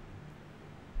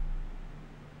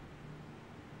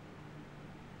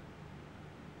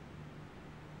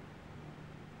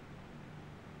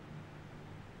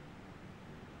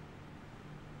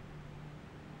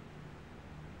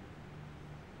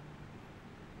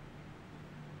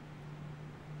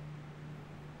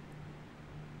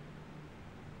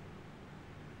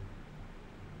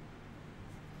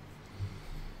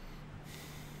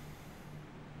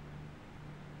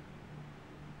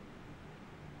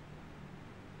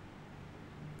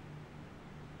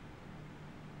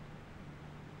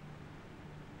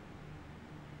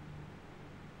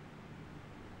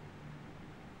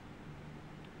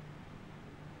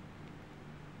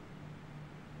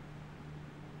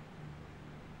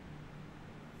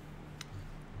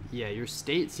 Yeah, your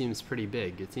state seems pretty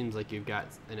big. It seems like you've got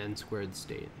an n squared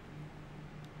state.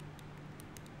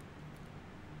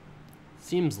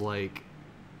 Seems like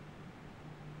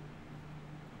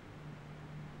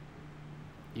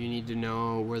you need to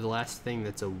know where the last thing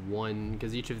that's a 1,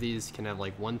 because each of these can have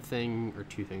like 1 thing or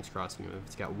 2 things crossing them. If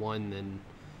it's got 1, then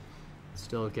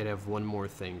still it could have 1 more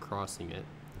thing crossing it.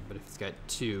 But if it's got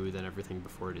 2, then everything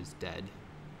before it is dead.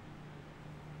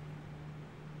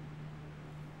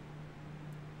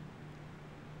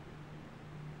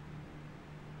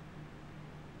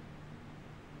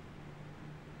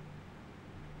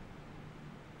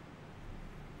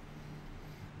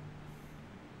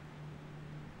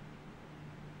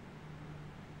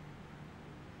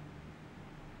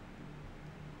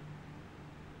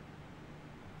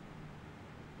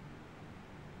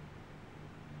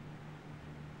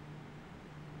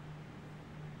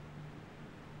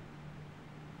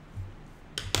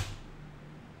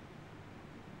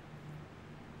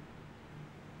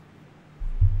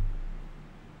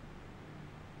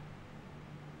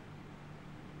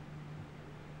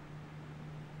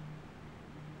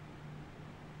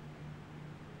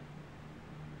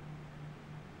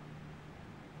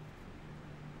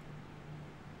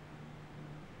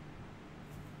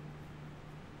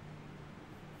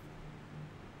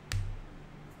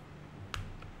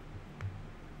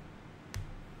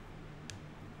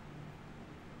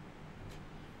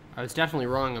 I was definitely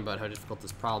wrong about how difficult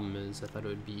this problem is. I thought it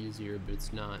would be easier, but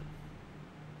it's not.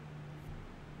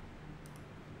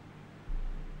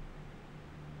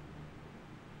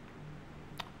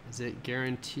 Is it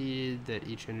guaranteed that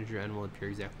each integer n will appear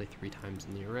exactly 3 times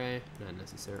in the array? Not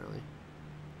necessarily.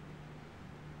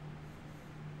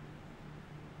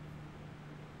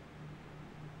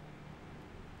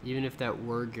 Even if that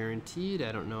were guaranteed,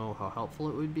 I don't know how helpful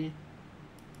it would be.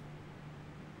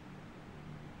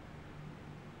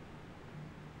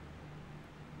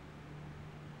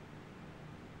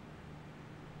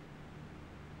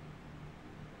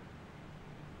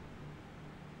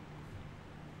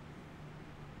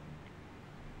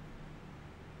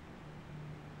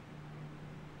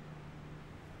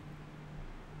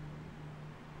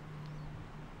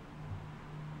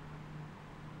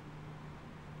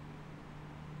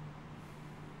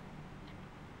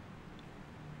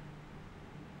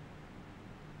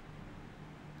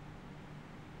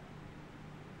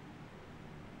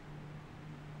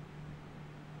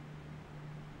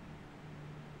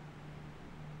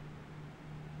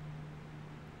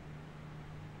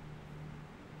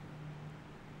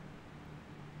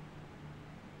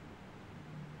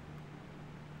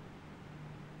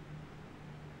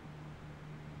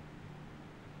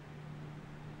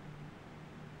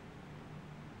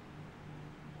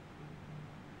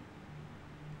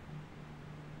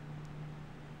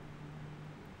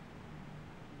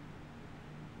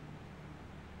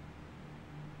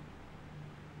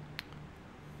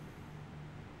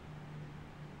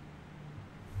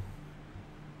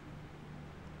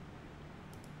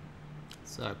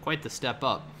 It's quite the step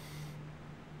up.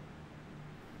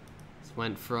 This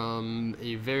went from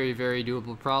a very, very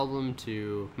doable problem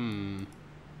to,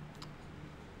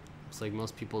 looks like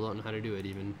most people don't know how to do it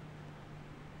even.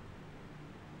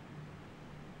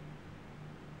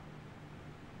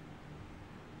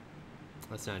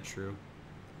 That's not true.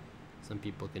 Some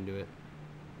people can do it.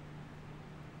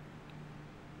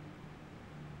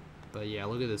 But yeah,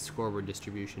 look at the scoreboard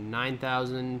distribution.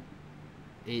 9,000,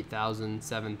 8,000,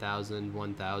 7,000,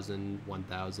 1,000,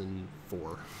 1,000,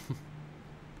 4.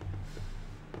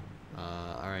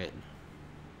 Alright.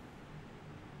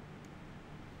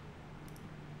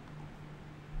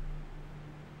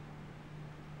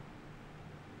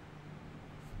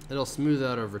 It'll smooth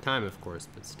out over time, of course,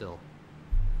 but still.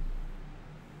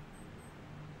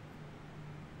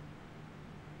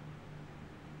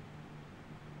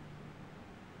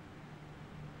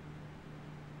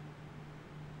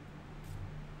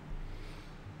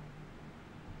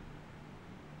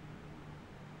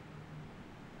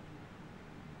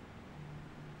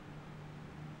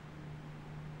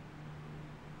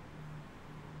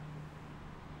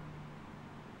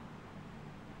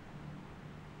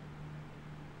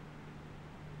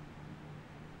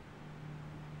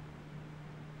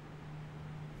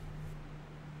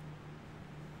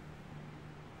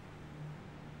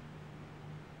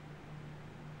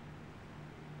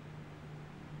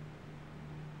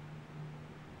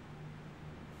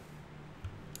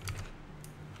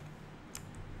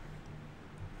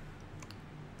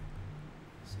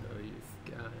 So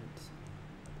you've got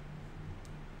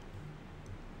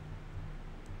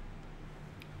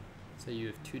you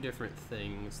have two different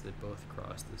things that both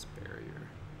cross this barrier.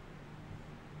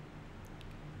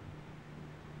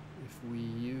 If we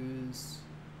use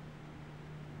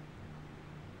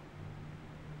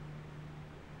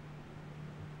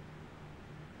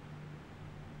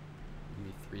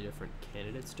maybe 3 different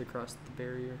candidates to cross the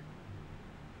barrier.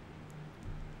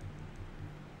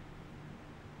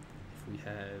 If we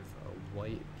have a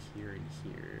white here and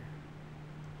here,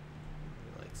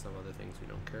 like some other things we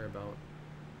don't care about.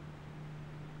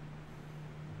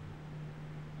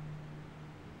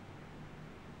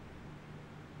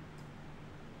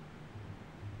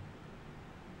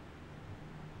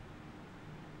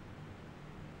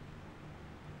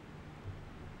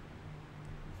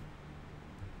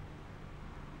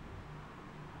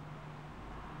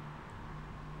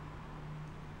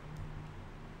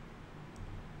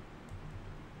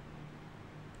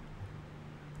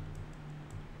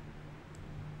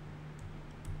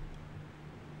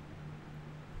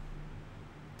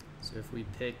 So if we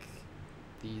pick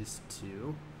these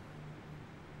two,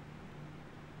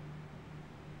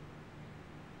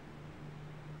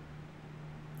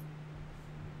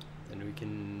 then we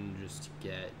can just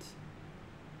get,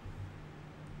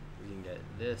 we can get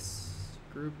this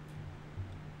group,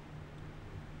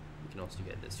 we can also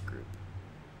get this group.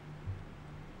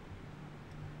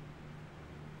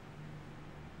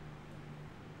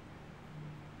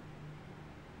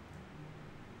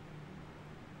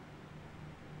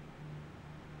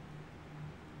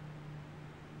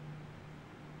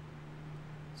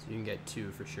 So you can get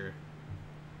 2 for sure.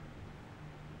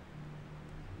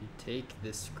 You take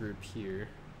this group here.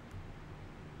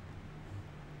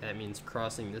 That means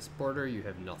crossing this border, you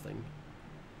have nothing.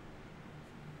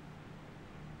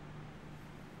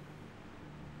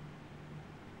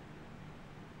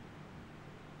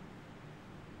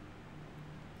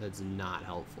 That's not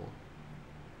helpful.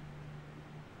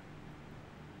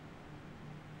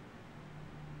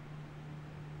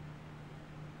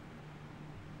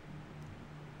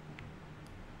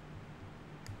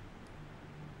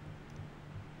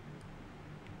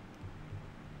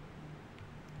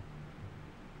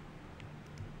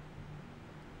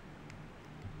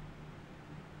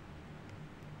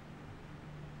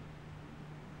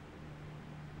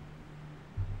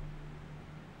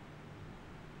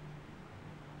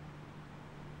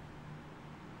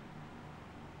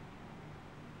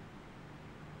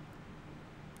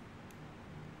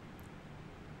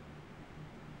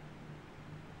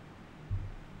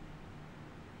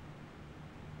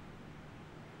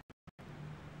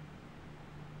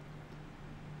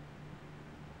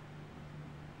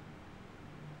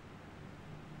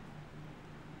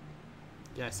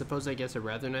 Yeah, I guess a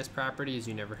rather nice property is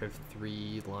you never have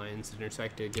 3 lines that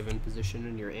intersect a given position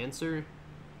in your answer.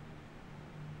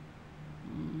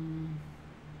 I'm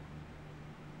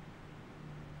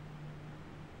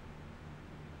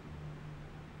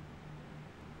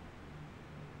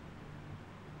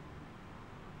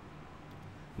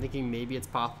thinking maybe it's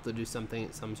possible to do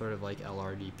something, some sort of like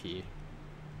LRDP.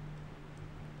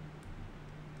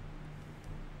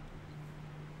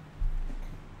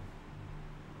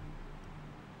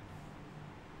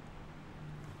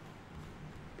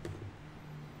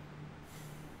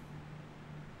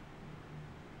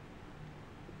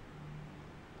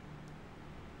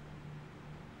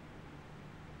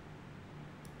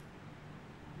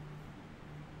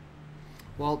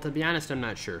 Well, to be honest, I'm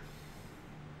not sure.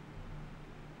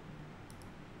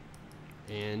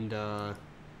 And I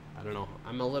don't know.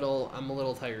 I'm a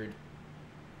little tired.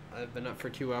 I've been up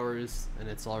for 2 hours and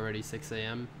it's already 6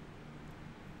 a.m.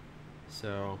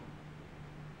 So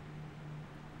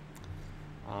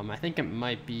I think it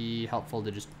might be helpful to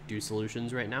just do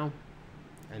solutions right now,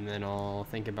 and then I'll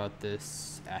think about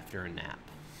this after a nap.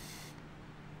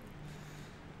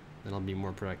 Then I'll be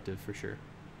more productive for sure.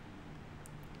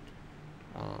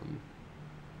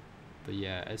 But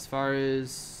yeah, as far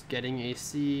as getting a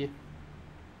C,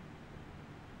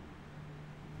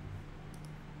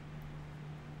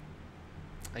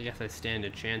 I guess I stand a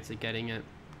chance at getting it.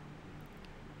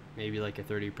 Maybe like a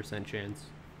 30% chance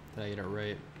that I get it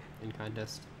right in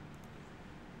contest.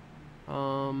 I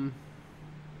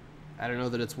don't know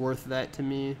that it's worth that to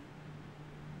me,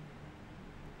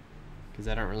 because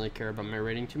I don't really care about my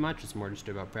rating too much. It's more just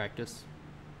about practice.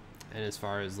 And as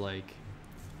far as like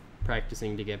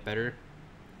practicing to get better,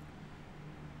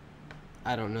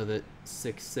 I don't know that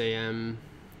 6 a.m.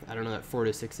 I don't know that 4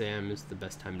 to 6 a.m. is the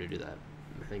best time to do that.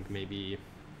 I think maybe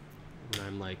when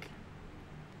I'm like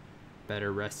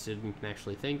better rested and can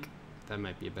actually think, that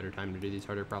might be a better time to do these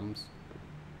harder problems.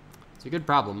 It's a good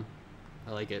problem.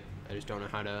 I like it. I just don't know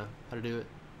how to do it.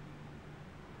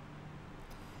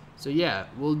 So yeah,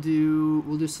 we'll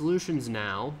do solutions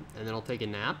now, and then I'll take a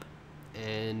nap,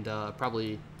 and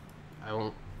probably I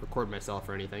won't record myself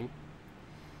or anything,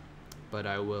 but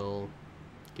I will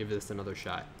give this another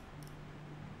shot.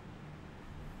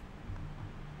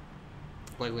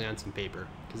 Likely on some paper,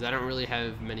 because I don't really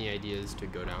have many ideas to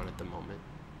go down at the moment.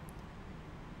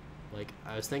 Like,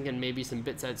 I was thinking maybe some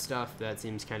bit set stuff. That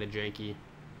seems kind of janky.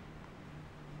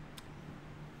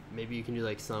 Maybe you can do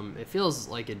like some, it feels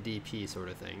like a DP sort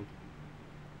of thing,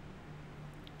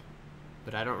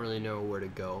 but I don't really know where to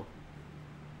go.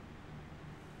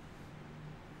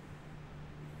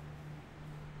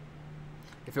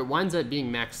 If it winds up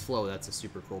being max flow, that's a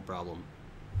super cool problem.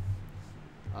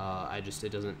 I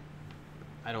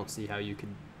don't see how you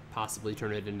could possibly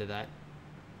turn it into that,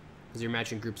 because you're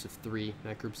matching groups of 3,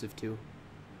 not groups of 2.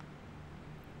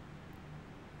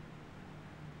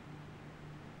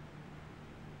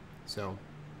 So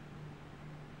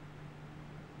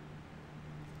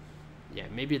yeah,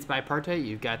 maybe it's bipartite.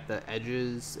 You've got the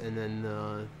edges and then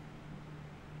the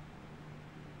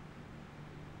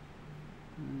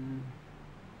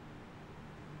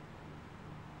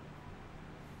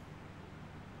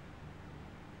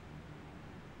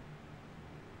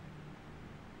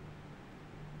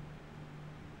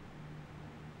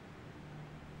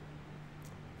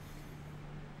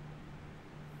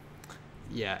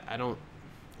yeah, I don't,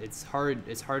 it's hard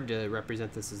to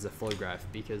represent this as a flow graph,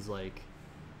 because like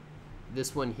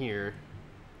this one here,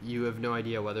 you have no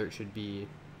idea whether it should be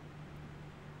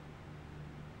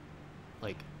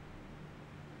like,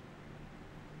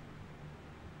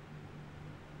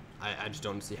 I just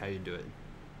don't see how you do it.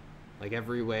 Like,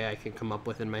 every way I can come up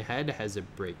with in my head has a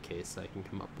break case I can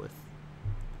come up with.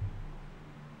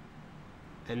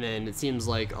 And then it seems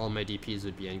like all my DPs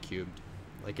would be n cubed.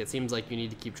 Like, it seems like you need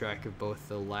to keep track of both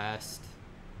the last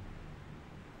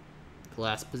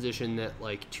position that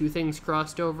like 2 things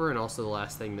crossed over, and also the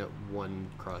last thing that 1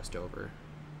 crossed over.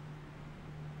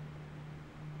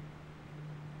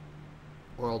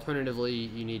 Or alternatively,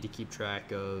 you need to keep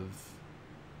track of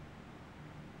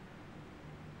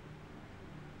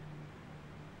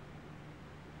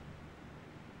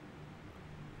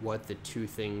what the 2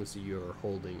 things you're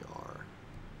holding are.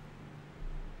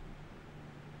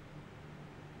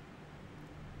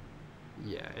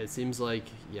 Yeah, it seems like,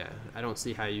 yeah, I don't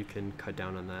see how you can cut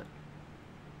down on that.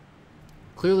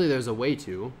 Clearly there's a way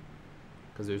to,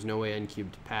 because there's no way n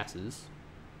cubed passes.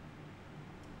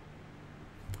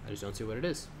 I just don't see what it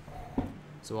is.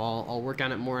 So I'll work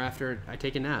on it more after I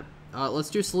take a nap. Let's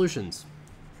do solutions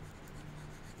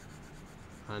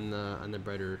on the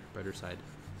brighter side.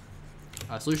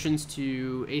 Solutions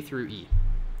to A through E.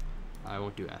 I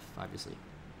won't do F, obviously.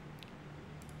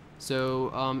 So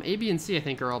A, B, and C I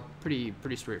think are all pretty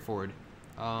straightforward.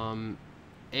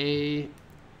 A,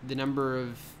 the number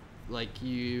of, like,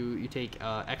 you take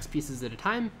X pieces at a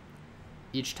time.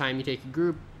 Each time you take a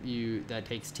group, that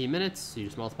takes T minutes. So you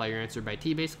just multiply your answer by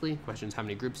T, basically. Question is, how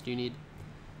many groups do you need?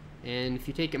 And if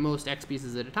you take at most X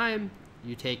pieces at a time,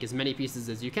 you take as many pieces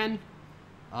as you can,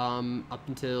 up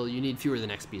until you need fewer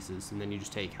than X pieces, and then you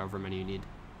just take however many you need.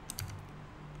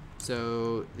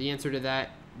 So the answer to that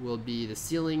will be the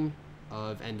ceiling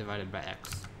of n divided by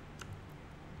x.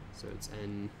 So it's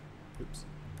n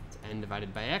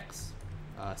divided by x,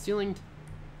 ceilinged.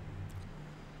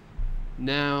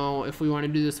 Now, if we want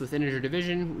to do this with integer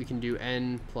division, we can do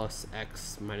n plus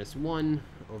x minus 1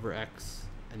 over x,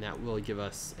 and that will give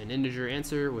us an integer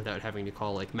answer without having to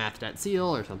call like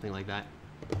math.ceil or something like that.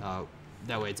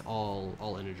 That way it's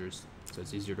all integers, so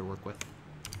it's easier to work with.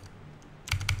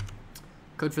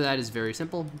 Code for that is very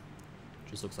simple.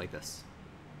 Just looks like this.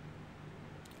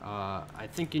 I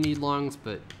think you need longs,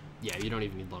 but yeah, you don't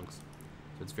even need longs.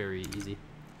 So it's very easy.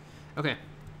 Okay,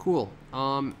 cool.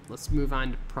 Let's move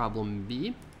on to problem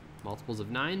B, multiples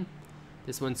of 9.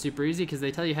 This one's super easy because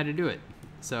they tell you how to do it.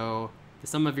 So the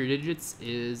sum of your digits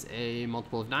is a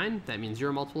multiple of 9. That means you're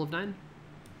a multiple of 9.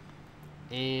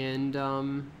 And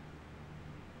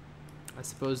I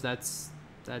suppose that's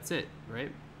it,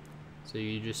 right? So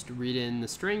you just read in the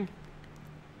string,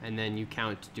 and then you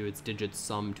count to do its digits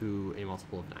sum to a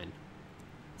multiple of 9.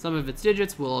 Some of its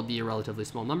digits will be a relatively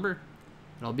small number.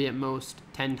 It'll be at most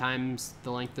 10 times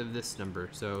the length of this number,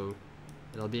 so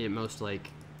it'll be at most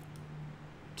like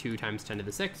 2 times 10 to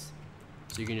the 6.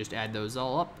 So you can just add those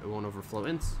all up. It won't overflow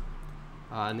ints.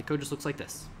 And the code just looks like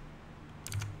this.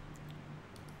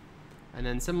 And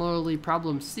then similarly,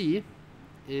 problem C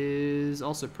is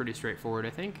also pretty straightforward,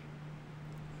 I think.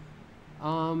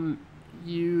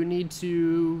 You need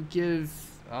to give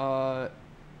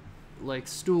like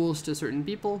stools to certain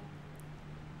people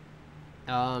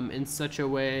in such a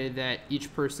way that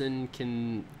each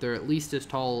person they're at least as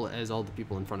tall as all the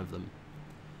people in front of them.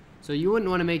 So you wouldn't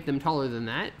want to make them taller than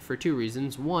that for 2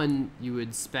 reasons. One, you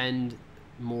would spend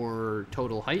more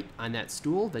total height on that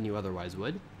stool than you otherwise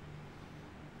would.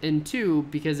 And 2,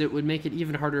 because it would make it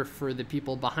even harder for the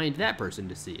people behind that person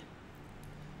to see.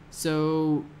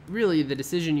 So really, the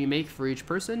decision you make for each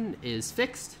person is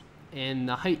fixed, and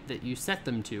the height that you set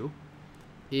them to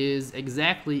is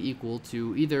exactly equal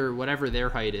to either whatever their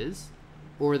height is,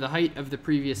 or the height of the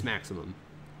previous maximum.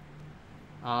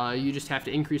 You just have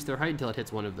to increase their height until it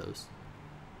hits one of those.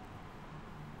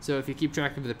 So if you keep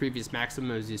track of the previous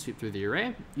maximum as you sweep through the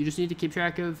array, you just need to keep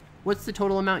track of what's the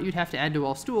total amount you'd have to add to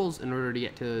all stools in order to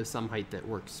get to some height that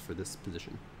works for this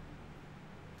position.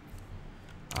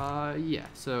 Yeah,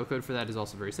 so code for that is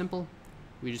also very simple.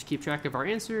 We just keep track of our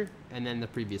answer and then the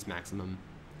previous maximum.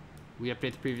 We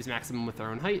update the previous maximum with our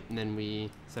own height, and then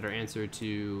we set our answer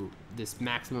to this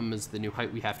maximum as the new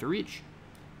height we have to reach.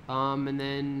 And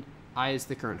then I is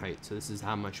the current height, so this is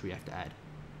how much we have to add.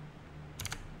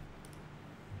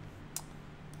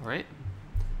 All right,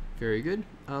 very good.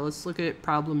 Let's look at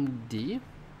problem D,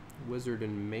 wizard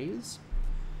and maze.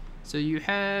 So you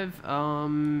have,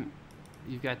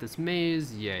 you've got this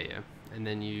maze, yeah, and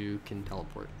then you can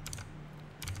teleport.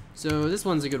 So this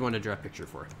one's a good one to draw a picture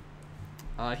for.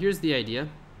 Here's the idea.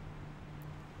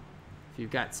 If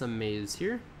you've got some maze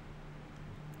here,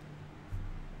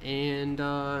 and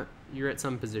you're at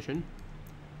some position,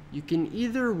 you can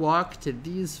either walk to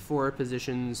these 4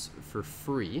 positions for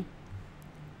free,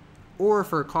 or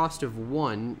for a cost of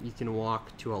 1, you can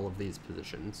walk to all of these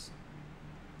positions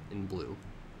in blue.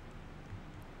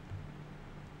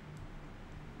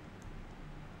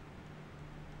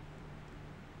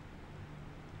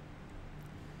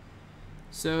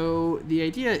 So the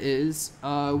idea is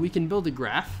we can build a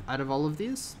graph out of all of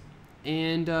these,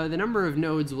 and the number of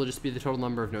nodes will just be the total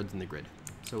number of nodes in the grid.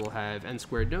 So we'll have n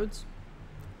squared nodes.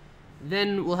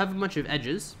 Then we'll have a bunch of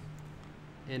edges,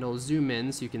 and I'll zoom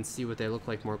in so you can see what they look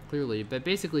like more clearly. But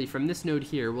basically, from this node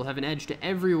here, we'll have an edge to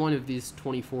every one of these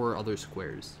 24 other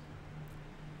squares.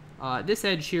 This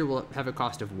edge here will have a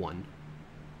cost of 1,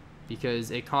 because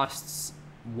it costs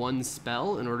 1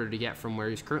 spell in order to get from where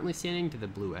he's currently standing to the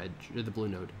blue edge, or the blue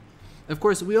node. Of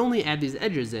course, we only add these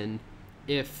edges in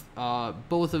if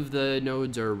both of the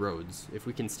nodes are roads, if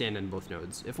we can stand on both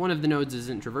nodes. If one of the nodes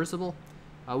isn't traversable,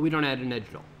 we don't add an edge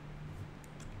at all.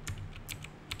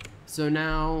 So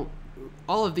now,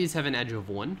 all of these have an edge of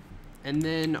 1, and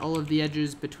then all of the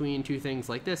edges between 2 things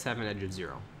like this have an edge of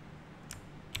 0.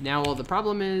 Now all the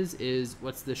problem is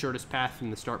what's the shortest path from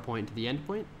the start point to the end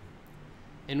point?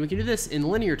 And we can do this in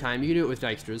linear time. You can do it with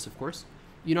Dijkstra's, of course.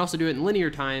 You can also do it in linear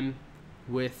time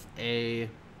with a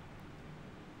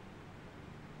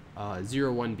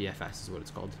 0-1 BFS is what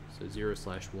it's called. So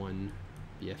 0/1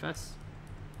 BFS.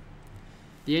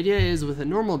 The idea is with a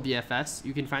normal BFS,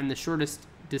 you can find the shortest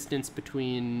distance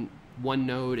between one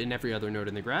node and every other node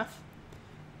in the graph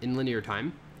in linear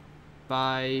time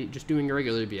by just doing a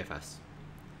regular BFS.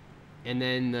 And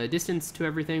then the distance to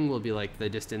everything will be like the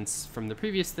distance from the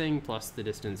previous thing plus the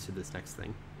distance to this next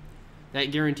thing.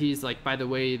 That guarantees, like, by the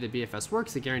way the BFS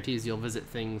works, it guarantees you'll visit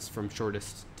things from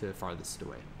shortest to farthest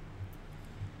away.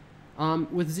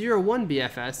 With 0-1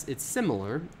 BFS, it's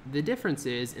similar. The difference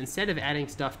is, instead of adding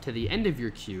stuff to the end of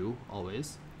your queue,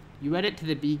 always, you add it to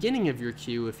the beginning of your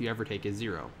queue if you ever take a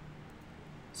 0.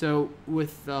 So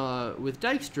with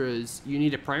Dijkstra's, you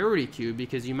need a priority queue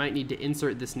because you might need to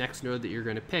insert this next node that you're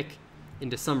going to pick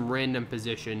into some random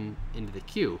position into the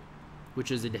queue,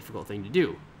 which is a difficult thing to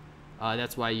do.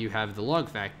 That's why you have the log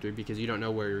factor, because you don't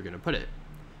know where you're going to put it.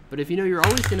 But if you know you're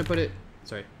always going to put it,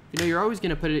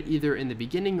 either in the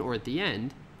beginning or at the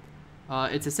end,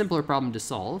 it's a simpler problem to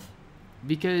solve,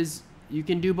 because you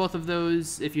can do both of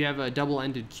those if you have a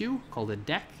double-ended queue called a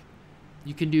deck.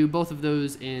 You can do both of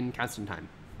those in constant time.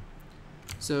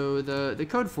 So the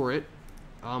code for it,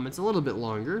 it's a little bit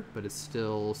longer, but it's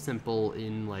still simple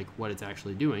in like what it's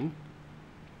actually doing.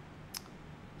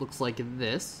 Looks like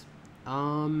this.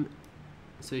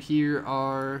 So here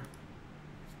are,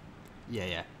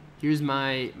 here's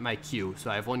my queue.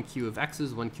 So I have one queue of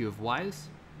X's, one queue of Y's.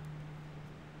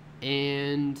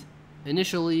 And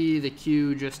initially the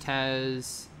queue just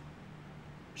has,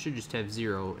 should just have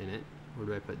 0 in it. Where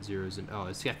do I put zeros in? Oh,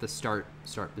 it's got the start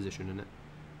position in it.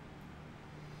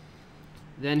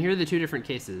 Then here are the two different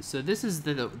cases. So this is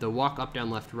the walk up, down,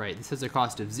 left, right. This has a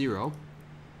cost of 0.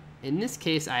 In this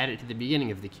case, I add it to the beginning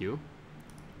of the queue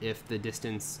if the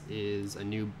distance is a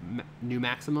new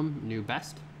maximum, new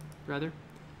best, rather.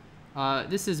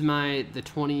 This is the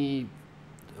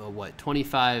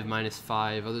 25 minus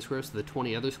 5 other squares, so the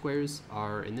 20 other squares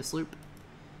are in this loop.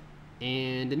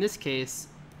 And in this case,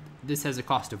 this has a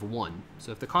cost of 1.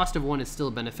 So if the cost of 1 is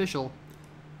still beneficial,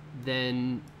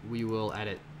 then we will add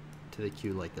it to the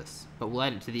queue like this. But we'll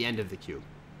add it to the end of the queue.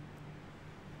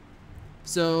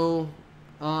 So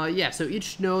so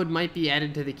each node might be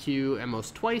added to the queue at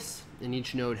most twice, and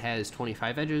each node has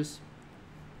 25 edges,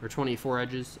 or 24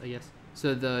 edges, I guess.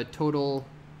 So the total,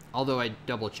 although I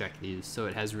double check these, so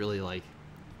it has really like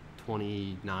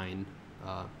 29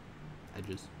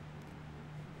 edges.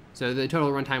 So the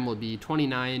total runtime will be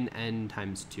 29n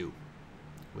times 2,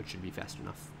 which should be fast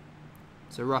enough.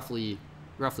 So roughly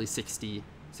 60n,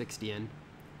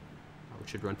 which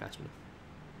should run fast enough.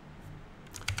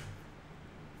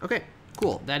 Okay,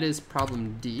 cool. That is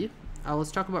problem D.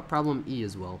 Let's talk about problem E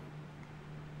as well.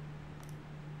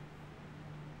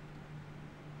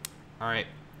 All right,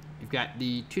 you've got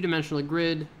the two-dimensional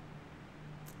grid,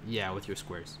 with your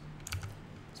squares.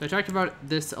 So I talked about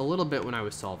this a little bit when I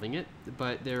was solving it,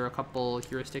 but there are a couple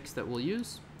heuristics that we'll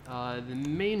use. The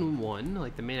main one,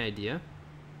 like the main idea,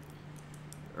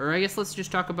 or I guess let's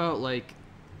just talk about like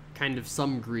kind of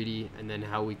some greedy and then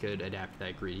how we could adapt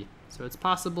that greedy. So it's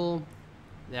possible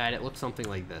that it looks something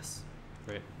like this,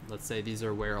 right? Let's say these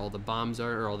are where all the bombs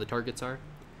are, or all the targets are.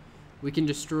 We can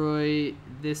destroy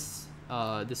this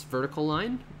this vertical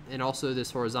line and also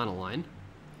this horizontal line,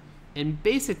 and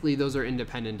basically those are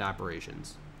independent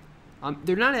operations.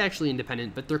 They're not actually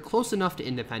independent, but they're close enough to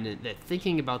independent that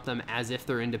thinking about them as if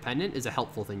they're independent is a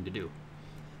helpful thing to do.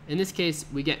 In this case,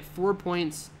 we get 4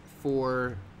 points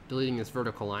for deleting this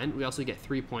vertical line. We also get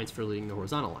 3 points for deleting the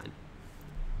horizontal line.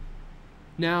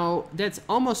 Now, that's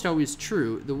almost always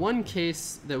true. The one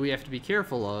case that we have to be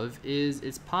careful of is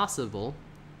it's possible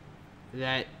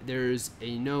that there's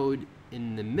a node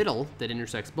in the middle that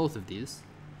intersects both of these,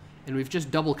 and we've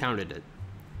just double counted it.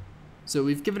 So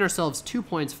we've given ourselves 2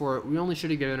 points for it. We only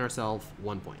should have given ourselves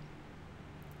 1 point.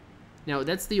 Now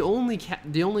that's the only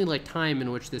like time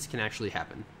in which this can actually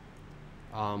happen,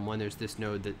 when there's this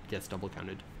node that gets double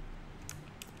counted.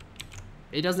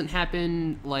 It doesn't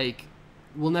happen like,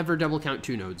 we'll never double count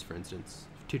 2 nodes, for instance,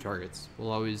 2 targets.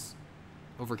 We'll always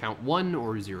overcount 1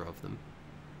 or 0 of them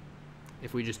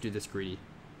if we just do this greedy.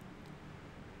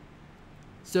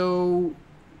 So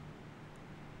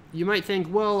you might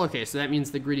think, well, okay, so that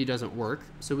means the greedy doesn't work.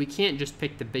 So we can't just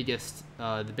pick the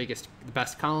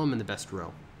best column and the best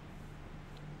row.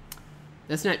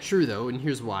 That's not true though, and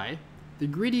here's why. The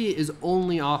greedy is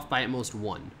only off by at most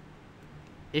 1.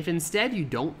 If instead you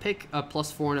don't pick a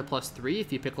 +4 and a +3,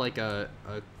 if you pick like a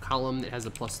column that has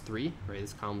a +3, right?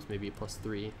 This column's maybe a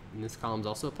 +3, and this column's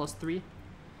also a +3.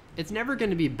 It's never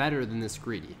going to be better than this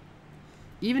greedy.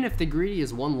 Even if the greedy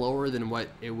is 1 lower than what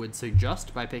it would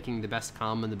suggest by picking the best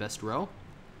column and the best row,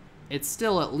 it's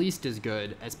still at least as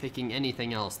good as picking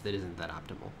anything else that isn't that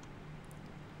optimal.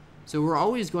 So we're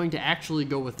always going to actually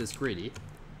go with this greedy.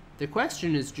 The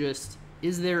question is just,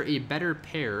 is there a better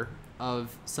pair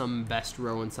of some best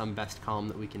row and some best column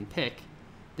that we can pick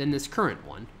than this current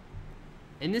one?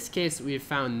 In this case, we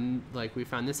found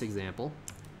this example,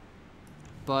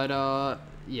 but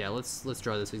let's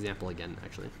draw this example again,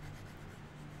 actually.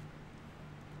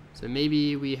 So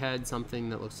maybe we had something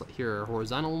that looks like, here are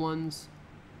horizontal ones,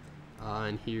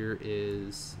 and here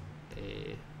is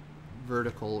a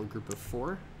vertical group of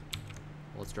 4.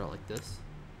 Let's draw it like this.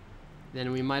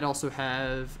 then we might also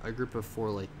have a group of 4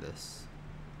 like this.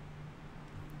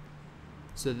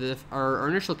 So our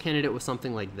initial candidate was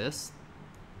something like this.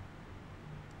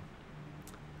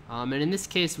 And in this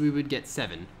case, we would get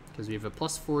 7, because we have a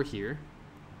 +4 here.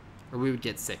 Or we would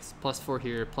get 6. +4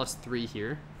 here, +3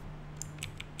 here.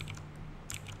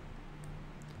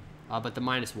 But the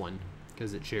 -1,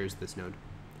 because it shares this node,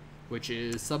 which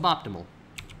is suboptimal.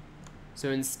 So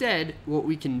instead, what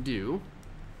we can do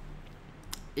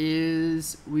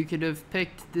is we could have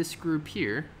picked this group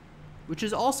here, which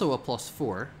is also a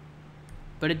 +4,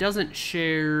 but it doesn't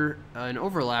share an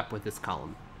overlap with this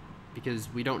column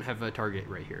because we don't have a target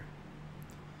right here.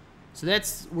 So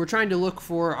we're trying to look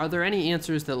for, are there any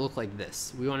answers that look like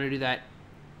this? We want to do that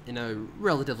in a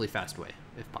relatively fast way,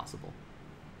 if possible.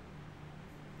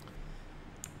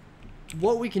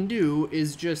 What we can do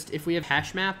is just, if we have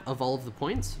hash map of all of the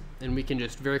points, and we can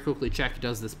just very quickly check,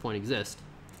 does this point exist?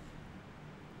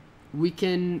 We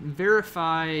can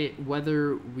verify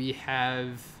whether we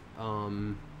have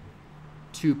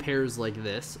 2 pairs like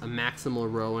this, a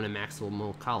maximal row and a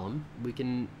maximal column. We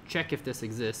can check if this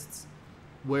exists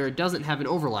where it doesn't have an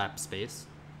overlap space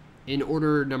in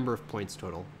order number of points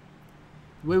total.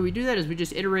 The way we do that is we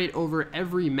just iterate over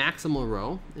every maximal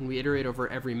row, and we iterate over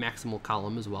every maximal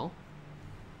column as well.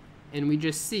 And we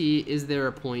just see, is there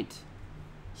a point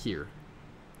here?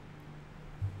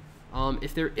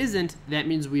 If there isn't, that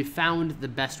means we've found the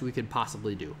best we could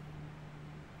possibly do.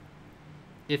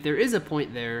 If there is a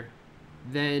point there,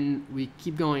 then we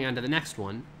keep going on to the next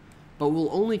one, but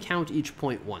we'll only count each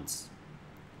point once.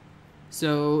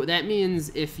 So that means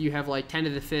if you have like 10 to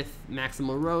the 5th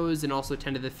maximal rows and also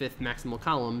 10 to the 5th maximal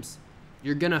columns,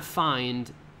 you're gonna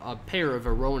find a pair of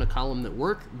a row and a column that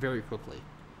work very quickly.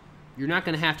 You're not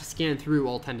gonna have to scan through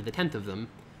all 10 to the 10th of them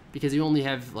because you only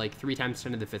have like 3 times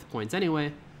 10 to the 5th points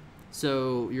anyway.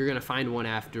 So you're gonna find one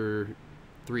after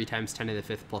 3 times 10 to the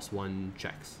 5th plus 1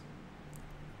 checks.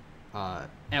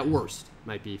 At worst,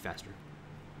 might be faster.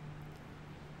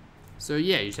 So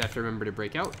yeah, you just have to remember to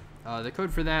break out. The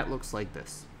code for that looks like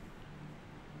this.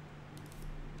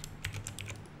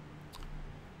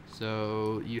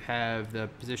 So you have the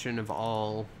position of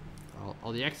all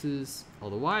the x's, all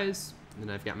the y's, and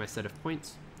then I've got my set of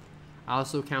points. I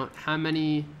also count how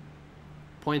many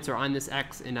points are on this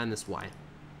x and on this y.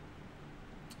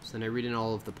 So then I read in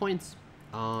all of the points.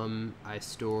 I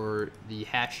store the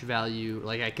hash value,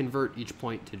 like I convert each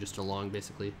point to just a long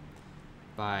basically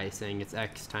by saying it's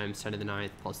x times 10 to the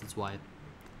 9th plus its y.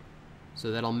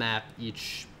 So that'll map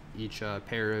each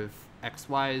pair of x,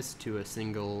 y's to a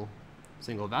single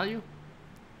value.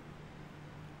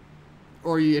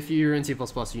 Or if you're in C++, you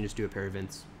can just do a pair of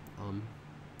ints.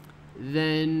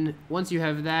 Then once you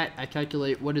have that, I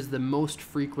calculate what is the most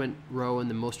frequent row and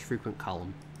the most frequent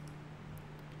column.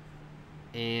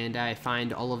 And I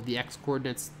find all of the x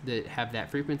coordinates that have that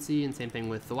frequency, and same thing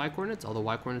with the y coordinates, all the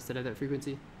y coordinates that have that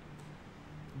frequency.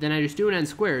 Then I just do an n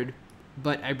squared,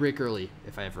 but I break early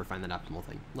if I ever find that optimal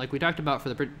thing. Like we talked about for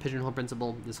the pigeonhole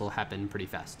principle, this will happen pretty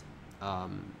fast.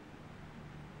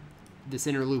 This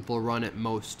inner loop will run at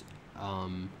most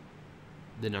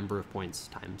the number of points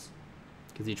times,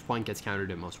 because each point gets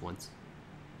counted at most once.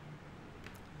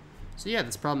 So yeah,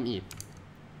 that's problem E.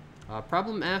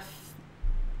 Problem F,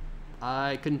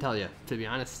 I couldn't tell you, to be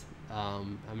honest.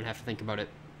 I'm gonna have to think about it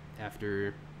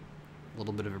after a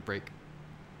little bit of a break.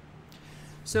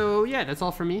 So yeah, that's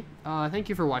all for me. Thank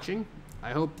you for watching.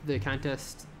 I hope the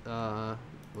contest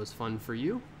was fun for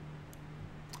you.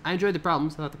 I enjoyed the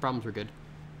problems. I thought the problems were good.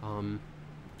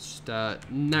 Just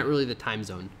not really the time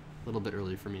zone. A little bit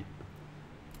early for me,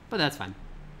 but that's fine.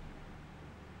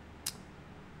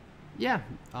 Yeah,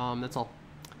 that's all.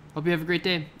 Hope you have a great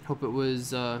day. Hope it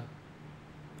was a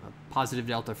positive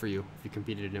delta for you if you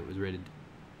competed and it was rated.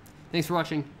 Thanks for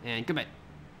watching, and goodbye.